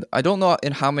 and I don't know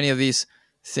in how many of these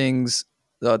things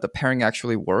the pairing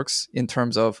actually works in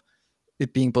terms of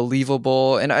it being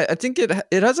believable. And I think it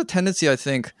has a tendency, I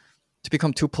think, to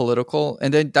become too political,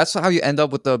 and then that's how you end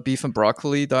up with the beef and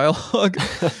broccoli dialogue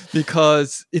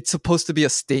because it's supposed to be a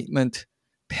statement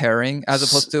pairing as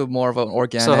opposed to more of an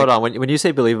organic. So hold on, when you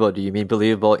say believable, do you mean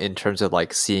believable in terms of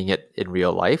like seeing it in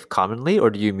real life commonly, or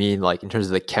do you mean like in terms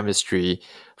of the chemistry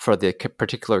for the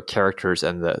particular characters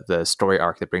and the story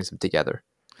arc that brings them together?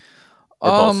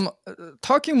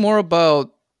 Talking more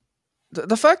about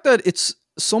the fact that it's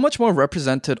so much more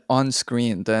represented on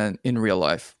screen than in real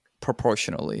life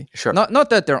proportionally. Sure. Not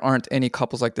that there aren't any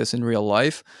couples like this in real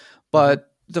life, but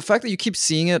the fact that you keep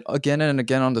seeing it again and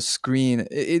again on the screen,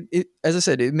 it as I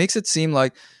said, it makes it seem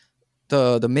like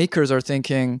the makers are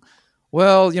thinking,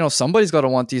 well, somebody's got to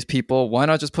want these people. Why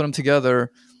not just put them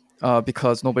together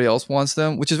because nobody else wants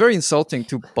them? Which is very insulting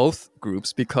to both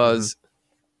groups because,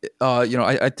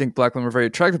 I think black women are very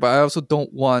attractive, but I also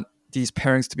don't want these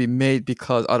pairings to be made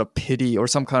because out of pity or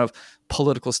some kind of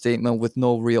political statement with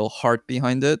no real heart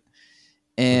behind it.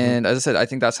 And as I said, I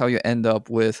think that's how you end up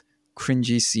with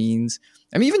cringy scenes.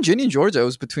 I mean, even Ginny and Georgia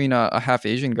was between a half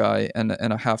Asian guy and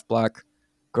a half black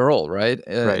girl, right?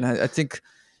 Right. And I think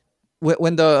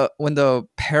when the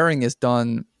pairing is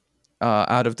done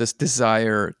out of this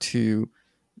desire to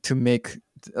make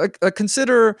like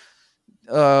consider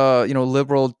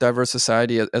liberal diverse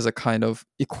society as a kind of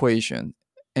equation,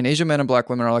 and Asian men and black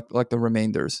women are like the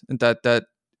remainders, and that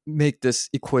make this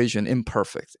equation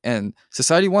imperfect, and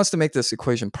society wants to make this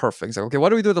equation perfect. It's like, okay, what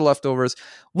do we do with the leftovers?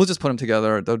 We'll just put them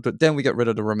together, but then we get rid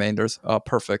of the remainders.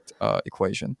 Perfect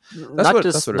equation. That's what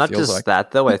it feels like.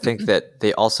 That though, I think that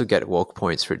they also get woke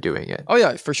points for doing it. Oh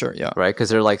yeah, for sure, yeah. Right, because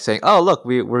they're like saying, "Oh, look,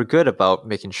 we're good about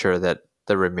making sure that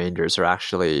the remainders are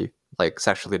actually like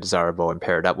sexually desirable and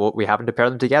paired up. Well, we happen to pair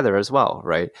them together as well,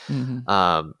 right?"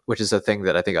 Which is a thing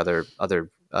that I think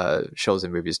other shows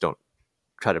and movies don't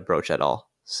try to broach at all.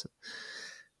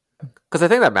 Because I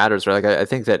think that matters, right? Like I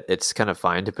think that it's kind of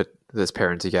fine to put this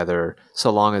pairing together so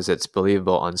long as it's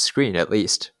believable on screen, at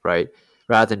least, right?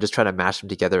 Rather than just trying to mash them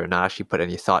together and not actually put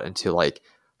any thought into like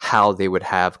how they would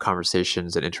have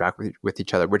conversations and interact with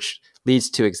each other, which leads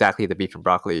to exactly the beef and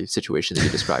broccoli situation that you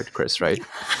described, Chris, right?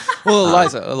 Well,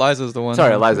 Eliza's the one.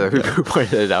 Sorry, Eliza, who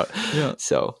pointed it out. Yeah.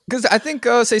 So, because I think,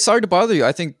 say sorry to bother you.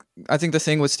 I think the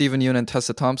thing with Stephen Yeun and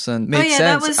Tessa Thompson made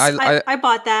sense. I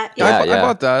bought that. Yeah, I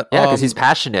bought that. Yeah, because he's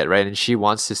passionate, right? And she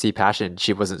wants to see passion.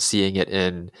 She wasn't seeing it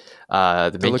in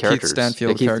the main characters.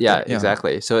 Stanfield character. Yeah,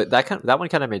 exactly. So that one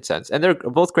kind of made sense, and they're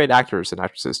both great actors and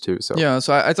actresses too. So yeah,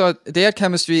 so I thought they had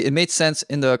chemistry. It made sense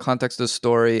in the context of the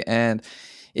story, and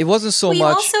it wasn't so We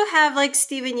much. also have like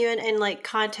Steven Yeun in like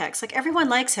context. Like everyone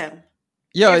likes him.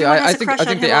 Yeah, Everyone has I a think crush I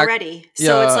think on they him act. already.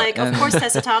 So Yeah, it's like, of and- course,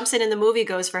 Tessa Thompson in the movie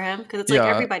goes for him because it's like Yeah.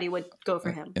 everybody would go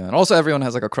for him. Yeah, and also everyone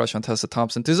has like a crush on Tessa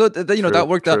Thompson too. So True, that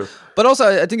worked true. out. But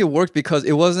also I think it worked because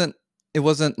it wasn't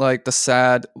like the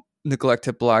sad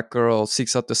neglected black girl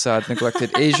seeks out the sad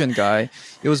neglected Asian guy.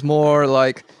 It was more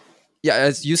like, yeah,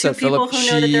 as you Two said, people Philip, who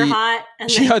know that they're hot. And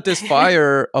she they- had this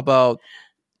fire about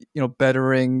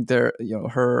bettering their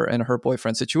her and her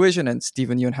boyfriend situation, and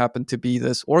Steven Yeun happened to be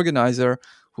this organizer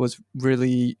who was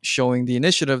really showing the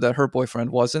initiative that her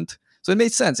boyfriend wasn't. So it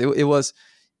made sense. It was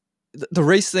the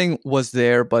race thing was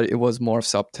there, but it was more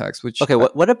subtext. Which Okay,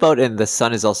 what about in The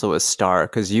Sun is Also a Star?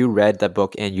 Because you read the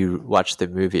book and you watched the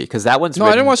movie. Because that one's no, I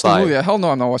didn't written watch the by- movie. Hell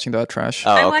no, I'm not watching that trash.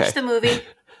 Oh, I okay. watched the movie.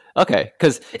 Okay,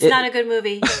 because It's not a good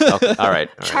movie. Okay, all right.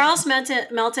 Charles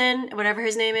Melton, whatever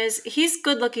his name is, he's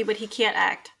good looking, but he can't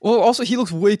act. Well, also he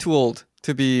looks way too old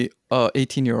to be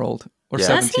 18-year-old or Yeah.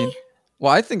 Does 17. he?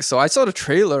 Well, I think so. I saw the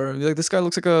trailer. Like, this guy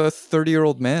looks like a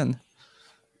 30-year-old man.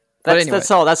 But anyway.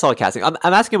 That's all casting. I'm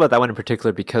asking about that one in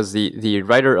particular because the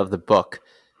writer of the book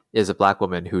is a black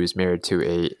woman who is married to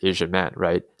a Asian man,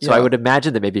 right? So Yeah. I would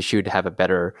imagine that maybe she would have a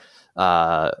better,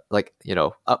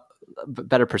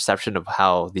 better perception of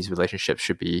how these relationships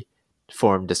should be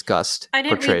formed, discussed, I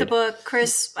didn't portrayed. read the book,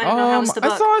 Chris. I don't know how was the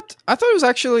book. I thought it was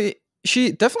actually,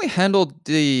 she definitely handled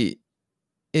the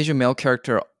Asian male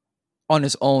character on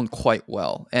his own quite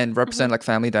well and represent like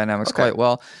family dynamics Okay. quite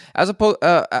well. As opposed,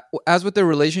 as with their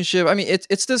relationship, I mean,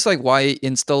 it's this like YA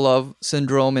insta love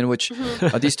syndrome in which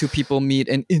these two people meet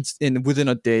and in within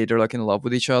a day they're like in love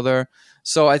with each other.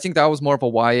 So I think that was more of a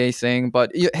YA thing.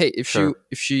 But hey, if Sure.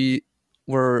 she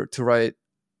were to write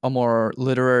a more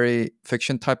literary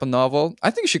fiction type of novel,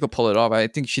 I think she could pull it off. I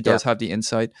think she does have the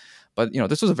insight. But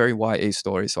this was a very YA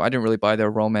story, so I didn't really buy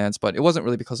their romance. But it wasn't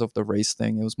really because of the race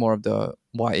thing; it was more of the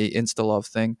YA insta love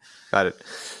thing. Got it.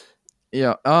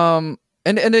 Yeah. And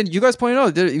then you guys pointed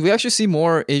out we actually see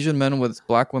more Asian men with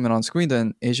black women on screen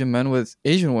than Asian men with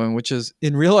Asian women, which is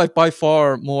in real life by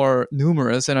far more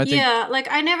numerous. And I think Yeah, like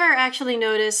I never actually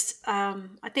noticed.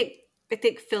 I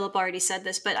think Philip already said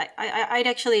this, but I'd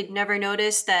actually never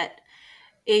noticed that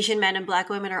Asian men and black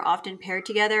women are often paired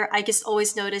together. I just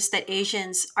always noticed that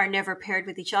Asians are never paired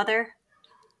with each other.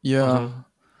 yeah.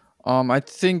 I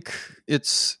think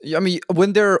it's. I mean,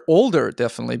 when they're older,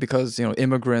 definitely because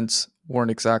immigrants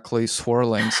weren't exactly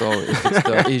swirling. So if it's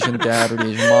the Asian dad or the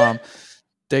Asian mom,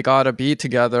 they gotta be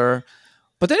together.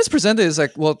 But then it's presented as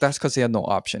like, well, that's because they had no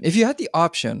option. If you had the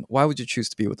option, why would you choose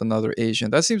to be with another Asian?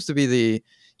 That seems to be the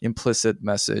implicit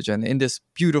message. And in this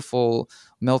beautiful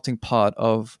melting pot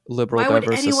of liberal, Why would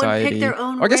diverse anyone society, pick their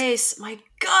own or I guess- race? My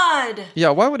God. yeah,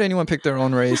 why would anyone pick their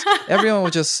own race? Everyone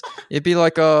would just, it'd be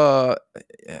like one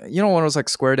of those like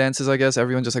square dances, I guess.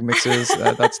 Everyone just like mixes.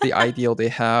 That's the ideal they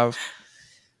have,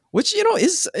 which,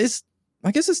 is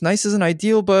I guess it's nice as an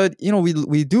ideal, but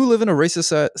we do live in a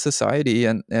racist society,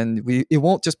 and it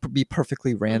won't just be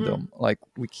perfectly random like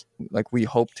we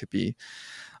hope to be.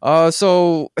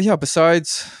 So yeah,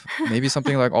 besides maybe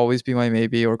something like Always Be My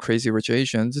Maybe or Crazy Rich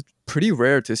Asians, it's pretty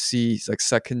rare to see like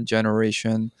second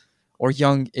generation or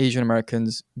young Asian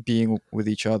Americans being with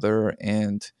each other,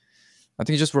 and I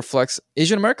think it just reflects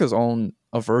Asian America's own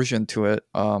aversion to it,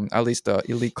 at least the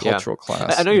elite cultural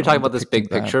class. I know you're talking about this big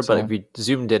depicting picture, that, but so- if we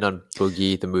zoomed in on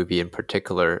Boogie, the movie in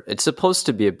particular, it's supposed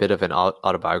to be a bit of an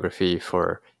autobiography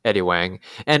for Eddie Wang,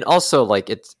 and also like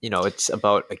it's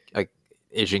about a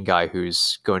Asian guy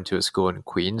who's going to a school in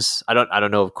Queens. I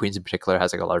don't know if Queens in particular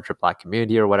has like a larger black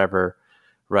community or whatever,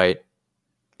 right?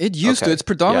 It used to. Okay. It's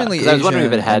predominantly 'cause I was Asian wondering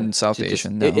if it had and South to just-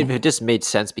 Asian. now. It just made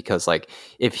sense because like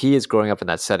if he is growing up in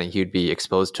that setting, he'd be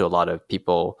exposed to a lot of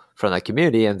people from that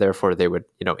community, and therefore they would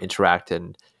interact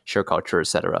and share culture,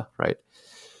 etc. Right?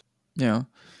 Yeah.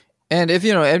 And if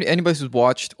anybody who's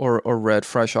watched or read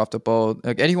Fresh Off the Boat,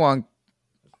 like Eddie Wong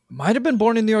might have been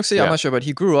born in New York City, I'm Yeah. not sure, but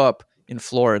he grew up in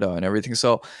Florida and everything.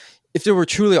 So if they were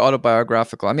truly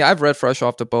autobiographical, I mean, I've read Fresh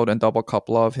Off the Boat and Double Cup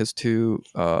Love, his two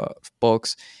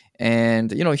books, and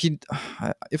he,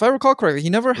 if I recall correctly, he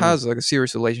never has like a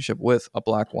serious relationship with a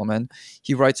black woman.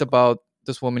 He writes about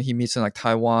this woman he meets in like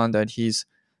Taiwan that he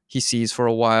sees for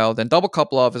a while. Then Double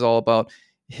Cup Love is all about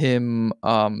him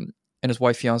and his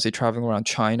wife fiance traveling around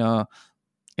China,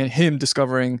 and him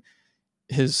discovering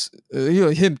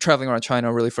him traveling around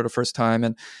China really for the first time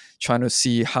and trying to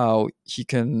see how he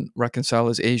can reconcile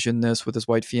his Asianness with his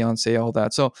white fiance, all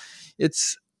that. So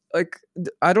it's like,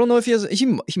 I don't know if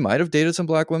he might have dated some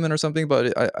black women or something,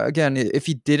 but again, if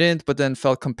he didn't, but then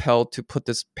felt compelled to put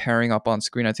this pairing up on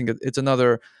screen, I think it's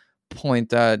another point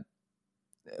that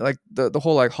like the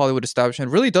whole like Hollywood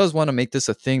establishment really does want to make this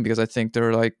a thing, because I think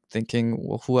they're like thinking,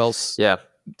 well, who else? Yeah.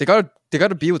 They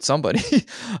gotta be with somebody,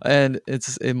 and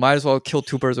it might as well kill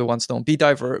two birds with one stone. Be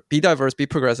diverse, be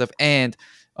progressive, and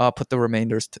put the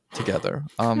remainders together.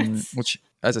 Which,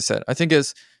 as I said, I think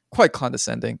is quite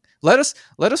condescending. Let us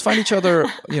find each other,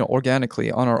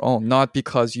 organically on our own, not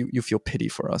because you feel pity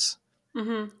for us.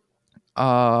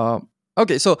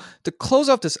 Okay, so to close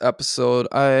off this episode,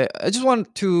 I just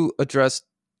want to address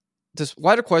this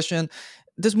wider question.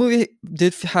 This movie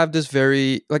did have this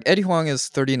very, like, Eddie Huang is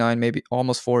 39, maybe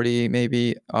almost 40,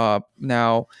 maybe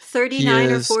now. 39 he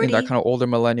or is 40? in that kind of older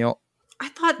millennial. I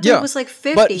thought dude was like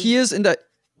 50. But he is in that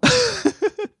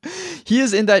he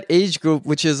is in that age group,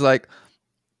 which is like,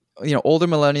 older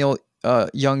millennial,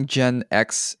 young Gen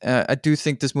X. I do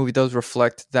think this movie does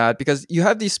reflect that, because you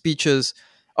have these speeches.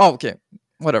 Oh, okay.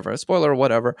 Whatever, spoiler or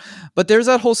whatever. But there's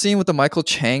that whole scene with the Michael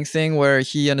Chang thing where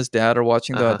he and his dad are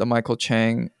watching the Michael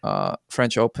Chang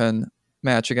French Open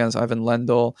match against Ivan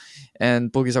Lendl.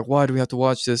 And Boogie's like, why do we have to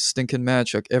watch this stinking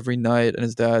match like every night? And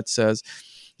his dad says,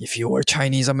 if you were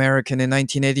Chinese American in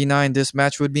 1989, this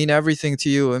match would mean everything to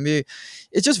you. I mean,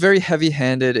 it's just very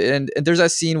heavy-handed. And there's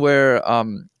that scene where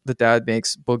the dad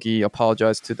makes Boogie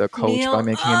apologize to the coach by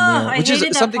making him kneel. Which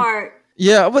is something. Part.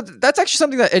 Yeah, but that's actually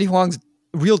something that Eddie Huang's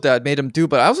real dad made him do,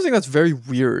 but I also think that's very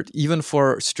weird, even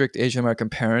for strict Asian American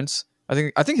parents.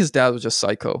 I think his dad was just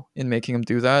psycho in making him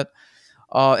do that.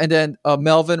 And then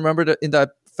Melvin, remember in that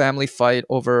family fight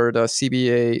over the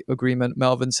CBA agreement,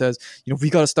 Melvin says, we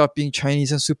got to stop being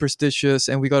Chinese and superstitious,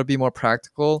 and we got to be more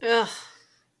practical. Ugh.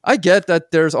 I get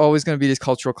that there's always going to be these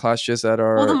cultural clashes that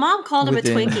are. Well, the mom called him a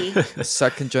Twinkie.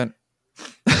 Second gen.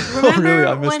 Remember oh, really?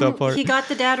 I missed that part. He got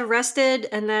the dad arrested,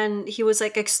 and then he was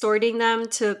like extorting them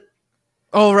to.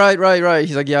 Oh, right.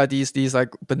 He's like, yeah, these like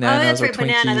bananas. Oh, that's right,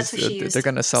 Twinkies, banana. That's what she used. They're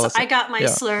gonna sell us. I got my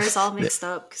slurs all mixed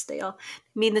up because they all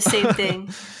mean the same thing.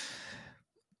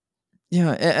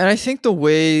 Yeah, and I think the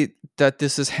way that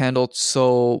this is handled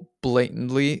so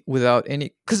blatantly without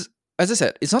any, because as I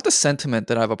said, it's not the sentiment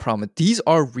that I have a problem with. These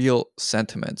are real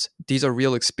sentiments. These are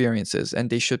real experiences, and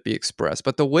they should be expressed.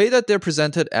 But the way that they're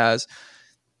presented as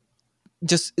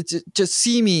just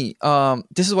see me.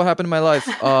 This is what happened in my life.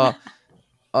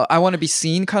 I want to be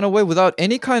seen kind of way, without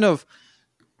any kind of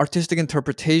artistic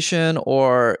interpretation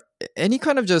or any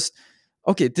kind of just,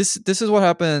 okay, this is what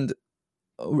happened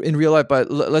in real life, but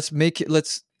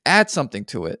let's add something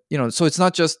to it, so it's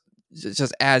not just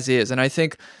as is. And I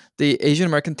think the Asian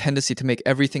American tendency to make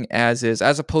everything as is,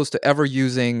 as opposed to ever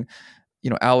using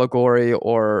allegory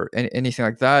or anything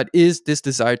like that, is this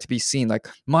desire to be seen. Like,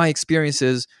 my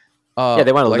experiences.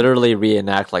 They want to literally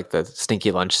reenact like the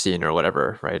stinky lunch scene or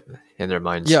whatever, right, in their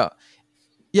minds.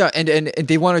 Yeah, and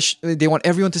they want they want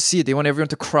everyone to see it. They want everyone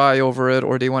to cry over it,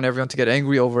 or they want everyone to get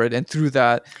angry over it, and through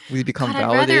that we become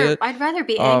validated. I'd rather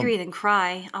be angry than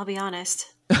cry. I'll be honest.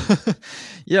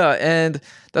 Yeah, and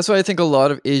that's why I think a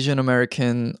lot of Asian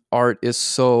American art is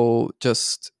so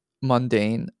just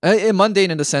mundane. Mundane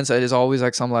in the sense that it's always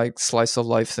like some like slice of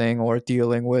life thing, or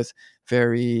dealing with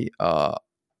very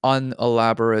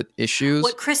unelaborate issues.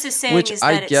 What Chris is saying is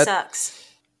that it sucks.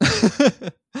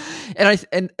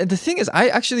 and the thing is, I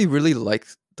actually really like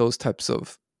those types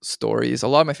of stories. A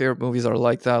lot of my favorite movies are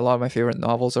like that. A lot of my favorite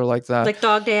novels are like that. Like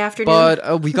Dog Day Afternoon.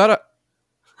 But we gotta.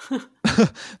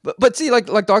 but see, like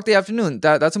Dog Day Afternoon,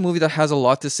 that's a movie that has a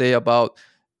lot to say about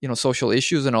social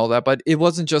issues and all that. But it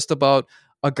wasn't just about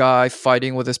a guy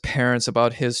fighting with his parents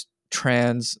about his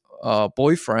trans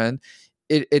boyfriend.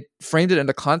 It framed it in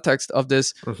the context of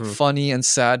this funny and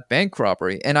sad bank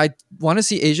robbery. And I want to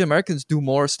see Asian Americans do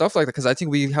more stuff like that, because I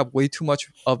think we have way too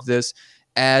much of this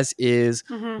as is,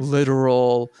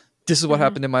 literal, this is what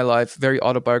happened in my life, very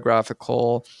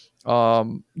autobiographical.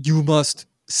 You must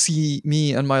see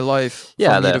me and my life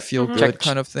for me to feel good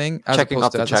kind of thing. As checking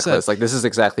off the checklist. Said, like, this is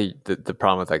exactly the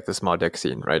problem with like the small dick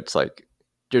scene, right? It's like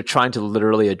you're trying to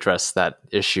literally address that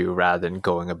issue rather than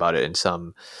going about it in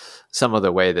some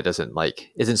other way that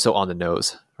isn't so on the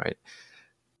nose, right?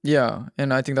 Yeah,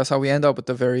 and I think that's how we end up with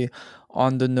the very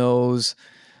on the nose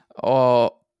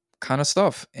kind of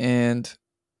stuff. And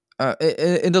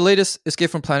in the latest Escape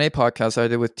from Planet A podcast I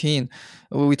did with Teen,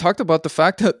 we talked about the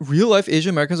fact that real life Asian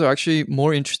Americans are actually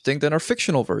more interesting than our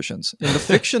fictional versions. In the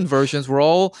fiction versions, we're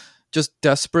all just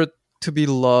desperate to be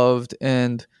loved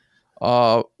and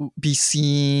be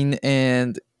seen,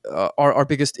 and our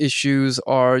biggest issues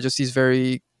are just these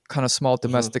very kind of small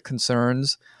domestic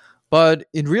concerns. But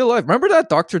in real life, remember that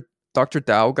Dr.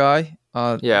 Dow guy?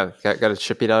 Got a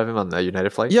shit beat out of him on the United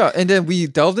flight. Yeah, and then we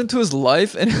delved into his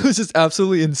life, and it was just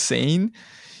absolutely insane.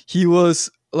 He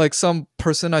was like some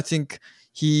person, I think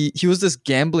he was this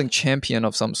gambling champion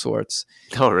of some sorts.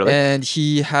 Oh, really? And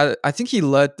I think he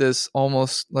led this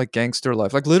almost like gangster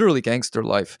life, like literally gangster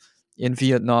life in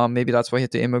Vietnam. Maybe that's why he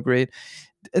had to immigrate.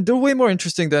 And they're way more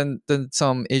interesting than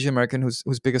some Asian American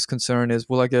whose biggest concern is,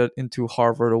 will I get into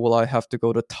Harvard or will I have to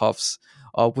go to Tufts?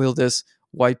 Will this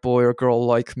white boy or girl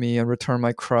like me and return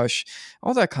my crush?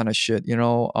 All that kind of shit, you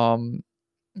know.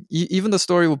 Even the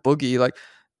story with Boogie, like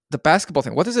the basketball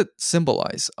thing, what does it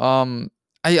symbolize?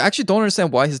 I actually don't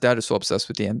understand why his dad is so obsessed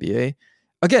with the NBA.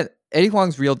 Again, Eddie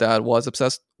Huang's real dad was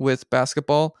obsessed with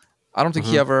basketball. I don't think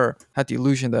he ever had the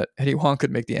illusion that Eddie Huang could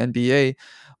make the NBA.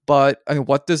 But I mean,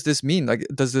 what does this mean? Like,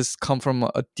 does this come from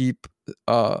a deep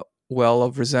well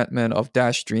of resentment of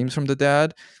dashed dreams from the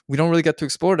dad? We don't really get to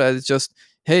explore that. It's just,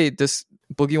 hey, this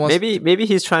Boogie wants. Maybe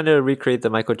he's trying to recreate the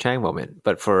Michael Chang moment,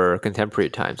 but for contemporary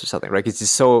times or something, right? Because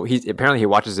he apparently he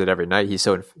watches it every night. He's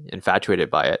so infatuated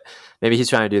by it. Maybe he's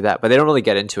trying to do that, but they don't really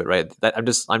get into it, right? I'm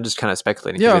just kind of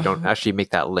speculating because they don't actually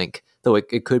make that link, though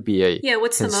it could be a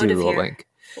what's the motive here? Link.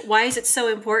 Why is it so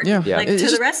important? Yeah. Like to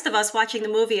the rest of us watching the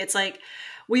movie, it's like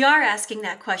we are asking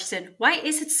that question. Why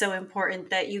is it so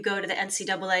important that you go to the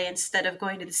NCAA instead of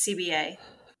going to the CBA?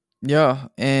 Yeah,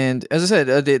 and as I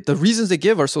said, the reasons they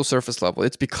give are so surface level.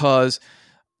 It's because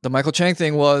the Michael Chang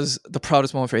thing was the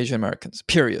proudest moment for Asian Americans,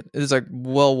 period. It's like,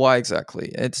 well, why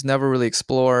exactly? It's never really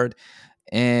explored.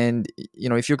 And, you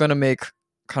know, if you're going to make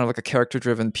kind of like a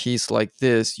character-driven piece like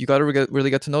this, you got to really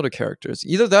get to know the characters.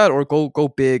 Either that or go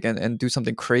big and do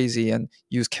something crazy and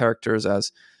use characters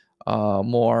as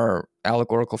more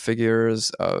allegorical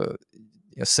figures,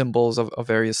 symbols of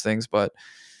various things. But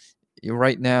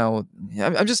right now,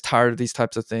 I'm just tired of these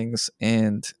types of things,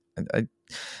 and I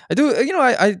do, you know,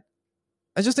 I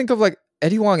just think of like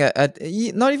Eddie Huang at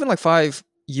not even like 5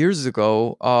 years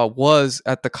ago was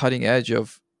at the cutting edge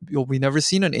of, you know, we never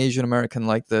seen an Asian American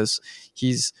like this.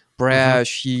 He's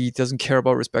brash. He doesn't care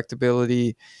about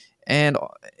respectability, and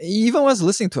even when I was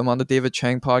listening to him on the David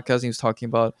Chang podcast, he was talking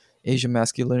about Asian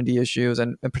masculinity issues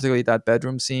and particularly that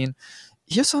bedroom scene.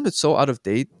 He just sounded so out of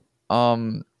date.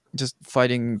 Just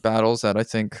fighting battles that I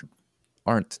think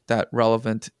aren't that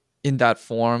relevant in that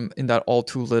form, in that all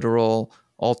too literal,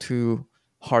 all too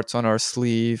hearts on our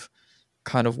sleeve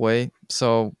kind of way.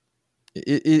 So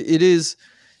it is,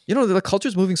 you know, the culture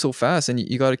is moving so fast and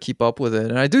you got to keep up with it.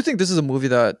 And I do think this is a movie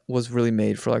that was really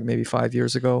made for like maybe 5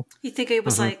 years ago. You think it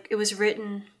was like it was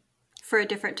written for a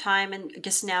different time and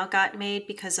just now got made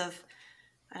because of,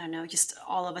 I don't know, just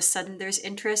all of a sudden there's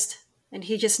interest? And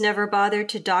he just never bothered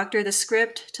to doctor the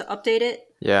script, to update it?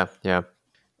 Yeah.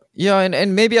 Yeah,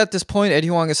 and maybe at this point, Eddie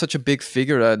Huang is such a big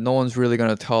figure that no one's really going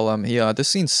to tell him, yeah, this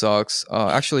scene sucks.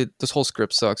 Actually, this whole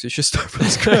script sucks. You should start from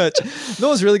scratch. No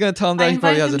one's really going to tell him that he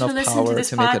probably has enough power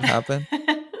to make it happen.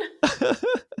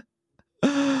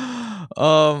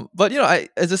 But, you know,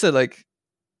 as I said, like,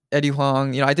 Eddie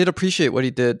Huang, you know, I did appreciate what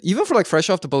he did. Even for, like, Fresh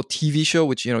Off the Boat TV show,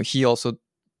 which, you know, he also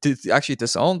did actually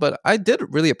disown, but I did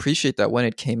really appreciate that when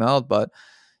it came out. But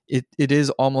it is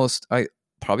almost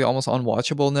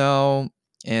unwatchable now.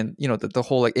 And, you know, the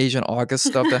whole like Asian August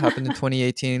stuff that happened in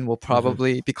 2018 will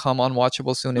probably become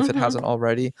unwatchable soon if it hasn't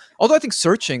already. Although I think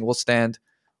Searching will stand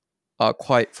for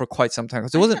quite some time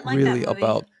because it wasn't really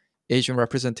about Asian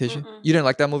representation. You didn't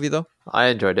like that movie though? I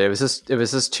enjoyed it. It was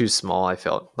just too small. I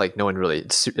felt like no one really.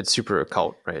 It's super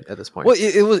occult, right, at this point. Well,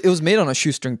 it was made on a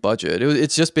shoestring budget.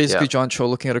 It's just basically John Cho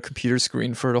looking at a computer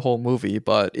screen for the whole movie,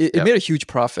 but it made a huge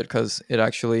profit because it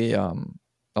actually a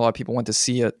lot of people went to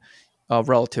see it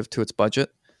relative to its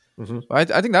budget. I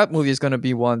think that movie is going to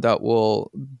be one that will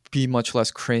be much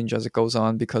less cringe as it goes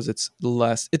on because it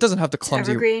doesn't have the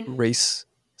clumsy race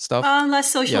stuff. Unless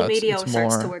social media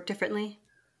starts to work differently.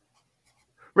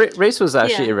 Race was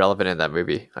actually irrelevant in that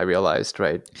movie, I realized,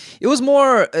 right? It was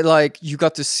more like you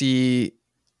got to see,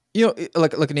 you know,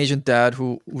 like an Asian dad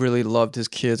who really loved his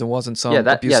kids and wasn't some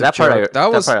abusive jerk.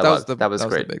 That was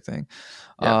great. The big thing.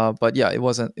 But yeah, it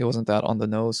wasn't that on the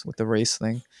nose with the race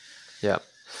thing. Yeah.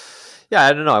 Yeah,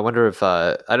 I don't know.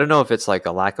 I don't know if it's like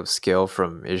a lack of skill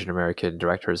from Asian American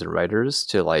directors and writers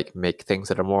to like make things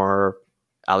that are more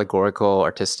allegorical,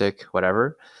 artistic,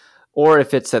 whatever, or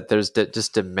if it's that there's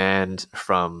just demand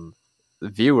from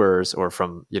viewers or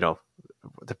from, you know,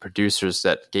 the producers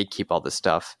that gatekeep all this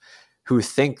stuff, who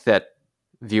think that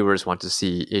viewers want to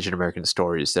see Asian American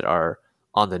stories that are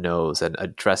on the nose and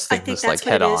address things like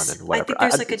head on and whatever. I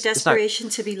think there's like a desperation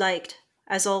to be liked,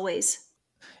 as always.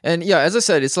 And yeah, as I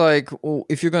said, it's like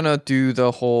if you're gonna do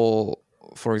the whole,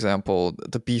 for example,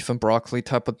 the beef and broccoli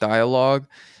type of dialogue,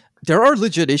 there are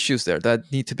legit issues there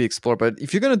that need to be explored. But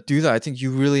if you're gonna do that, I think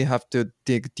you really have to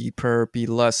dig deeper, be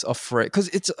less afraid, because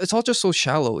it's all just so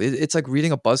shallow. It's like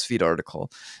reading a BuzzFeed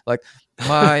article. Like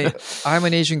I'm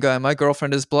an Asian guy, my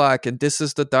girlfriend is black, and this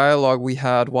is the dialogue we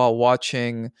had while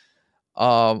watching,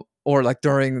 or like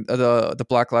during the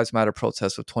Black Lives Matter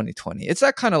protests of 2020. It's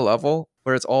that kind of level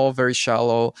where it's all very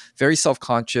shallow, very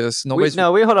self-conscious. Wait,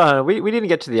 hold on. We didn't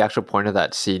get to the actual point of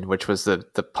that scene, which was the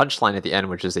punchline at the end,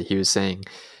 which is that he was saying,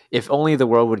 if only the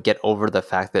world would get over the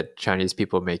fact that Chinese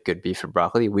people make good beef and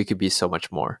broccoli, we could be so much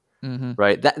more. Mm-hmm.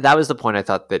 Right? That was the point I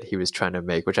thought that he was trying to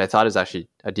make, which I thought is actually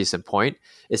a decent point.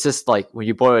 It's just like when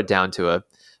you boil it down to a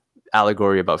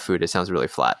allegory about food, it sounds really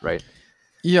flat, right?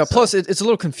 Yeah. So. Plus, it's a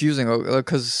little confusing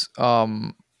because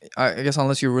I guess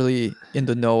unless you're really in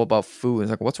the know about food,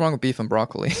 it's like, what's wrong with beef and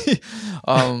broccoli?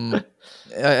 I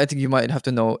think you might have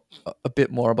to know a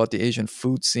bit more about the Asian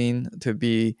food scene to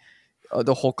be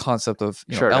the whole concept of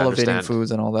elevating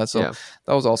foods and all that. So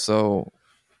that was also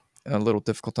a little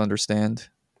difficult to understand.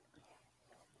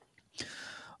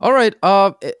 All right.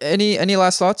 Any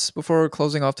last thoughts before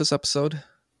closing off this episode?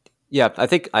 Yeah, I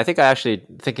think I actually,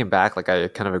 thinking back, like I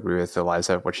kind of agree with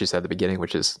Eliza, what she said at the beginning,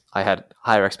 which is I had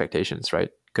higher expectations, right?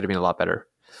 Could have been a lot better.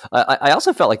 I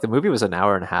also felt like the movie was an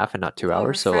hour and a half and not 2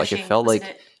 hours. So like it felt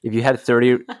like if you had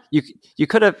 30, you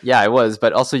could have, yeah, it was,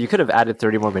 but also you could have added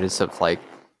 30 more minutes of like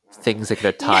things that could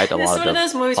have tied a lot of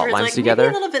those movies plot lines together.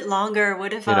 Maybe a little bit longer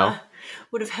would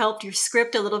have helped your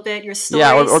script a little bit, your stories.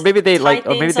 Yeah, or maybe they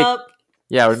up.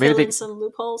 Yeah, or maybe some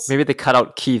loopholes. Maybe they cut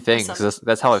out key things.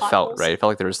 That's how it felt, holes. Right? It felt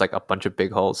like there was like a bunch of big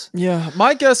holes. Yeah,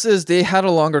 my guess is they had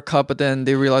a longer cut, but then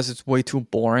they realized it's way too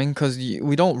boring because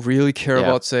we don't really care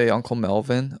about, say, Uncle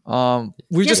Melvin.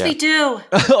 We do.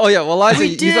 Oh yeah, well, Liza,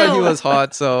 you thought he was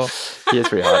hot, so he is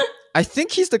pretty hot. I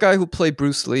think he's the guy who played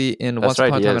Bruce Lee in Once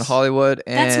Upon a Time in Hollywood.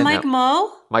 And that's Mike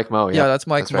Moe? Mike Moe, yeah. That's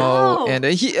Mike Moe. Right. And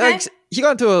he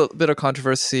got into a bit of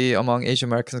controversy among Asian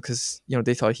Americans because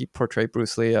they thought he portrayed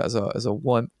Bruce Lee as a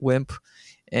wimp.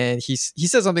 And he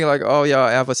said something like, "Oh yeah,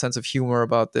 I have a sense of humor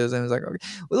about this." And it's like, okay.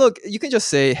 Well, look, you can just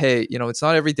say, "Hey, it's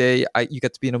not every day you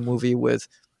get to be in a movie with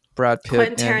Brad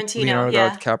Pitt and Leonardo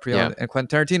DiCaprio and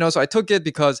Quentin Tarantino." So I took it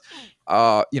because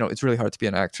it's really hard to be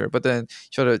an actor. But then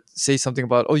try to say something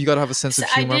about, you got to have a sense of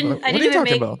humor. I didn't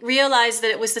even realize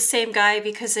that it was the same guy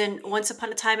because in Once Upon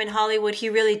a Time in Hollywood, he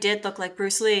really did look like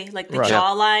Bruce Lee, like the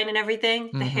jawline and everything,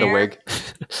 the hair, the wig.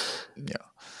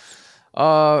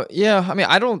 Yeah. I mean,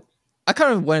 I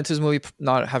kind of went into this movie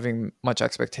not having much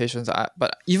expectations,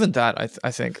 but even that,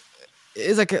 I think.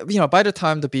 It's like, by the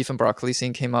time the beef and broccoli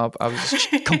scene came up, I was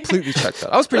just completely checked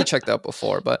out. I was pretty checked out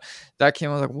before, but that came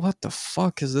out, I was like, what the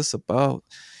fuck is this about?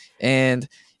 And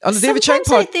on the David Chang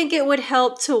podcast, I think it would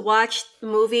help to watch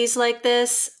movies like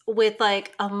this with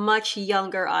like a much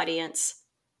younger audience.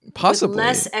 Possibly. With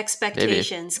less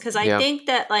expectations. Because I think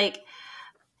that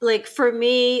like for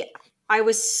me, I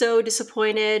was so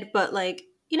disappointed, but like,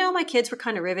 my kids were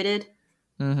kind of riveted.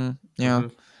 Mm-hmm. Yeah.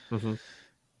 Mm-hmm.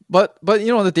 But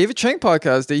the David Chang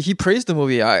podcast, he praised the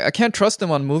movie. I can't trust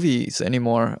him on movies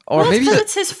anymore. Or maybe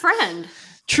it's his friend.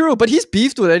 True, but he's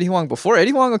beefed with Eddie Huang before.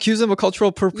 Eddie Huang accused him of cultural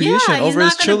appropriation over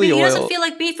his chili oil. He doesn't feel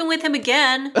like beefing with him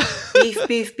again.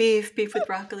 Beef with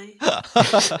broccoli.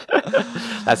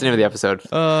 That's the name of the episode.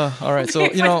 All right, so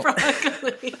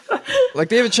like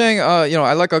David Chang,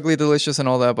 I like Ugly Delicious and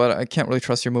all that, but I can't really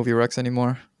trust your movie Rex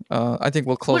anymore. I think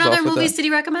we'll close off with that. What other movies did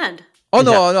he recommend? Oh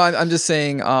no, I'm just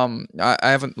saying. I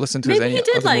haven't listened to his any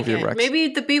other movie Rex. Maybe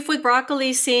the beef with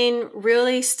broccoli scene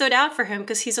really stood out for him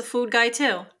because he's a food guy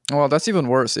too. Well, that's even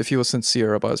worse if he was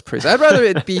sincere about his praise. I'd rather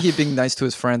it be he being nice to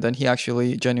his friend than he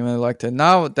actually genuinely liked it.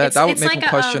 Now that would make him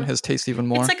question his taste even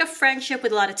more. It's like a friendship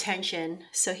with a lot of tension,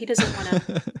 so he doesn't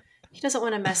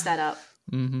want to mess that up.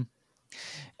 Mm-hmm.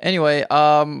 Anyway,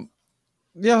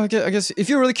 yeah, I guess if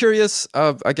you're really curious,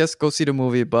 I guess go see the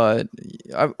movie. But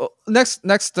next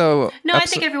episode, I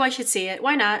think everyone should see it.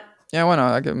 Why not? Yeah, why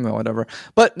not? Whatever.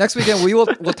 But next weekend we'll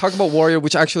talk about Warrior,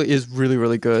 which actually is really,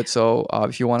 really good. So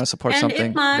if you want to support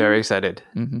something, very excited.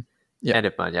 Mm-hmm. Yeah, and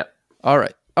Ipman, yeah. All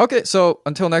right. Okay. So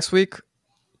until next week,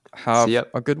 have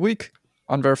a good week.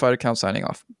 Unverified account signing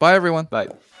off. Bye, everyone. Bye.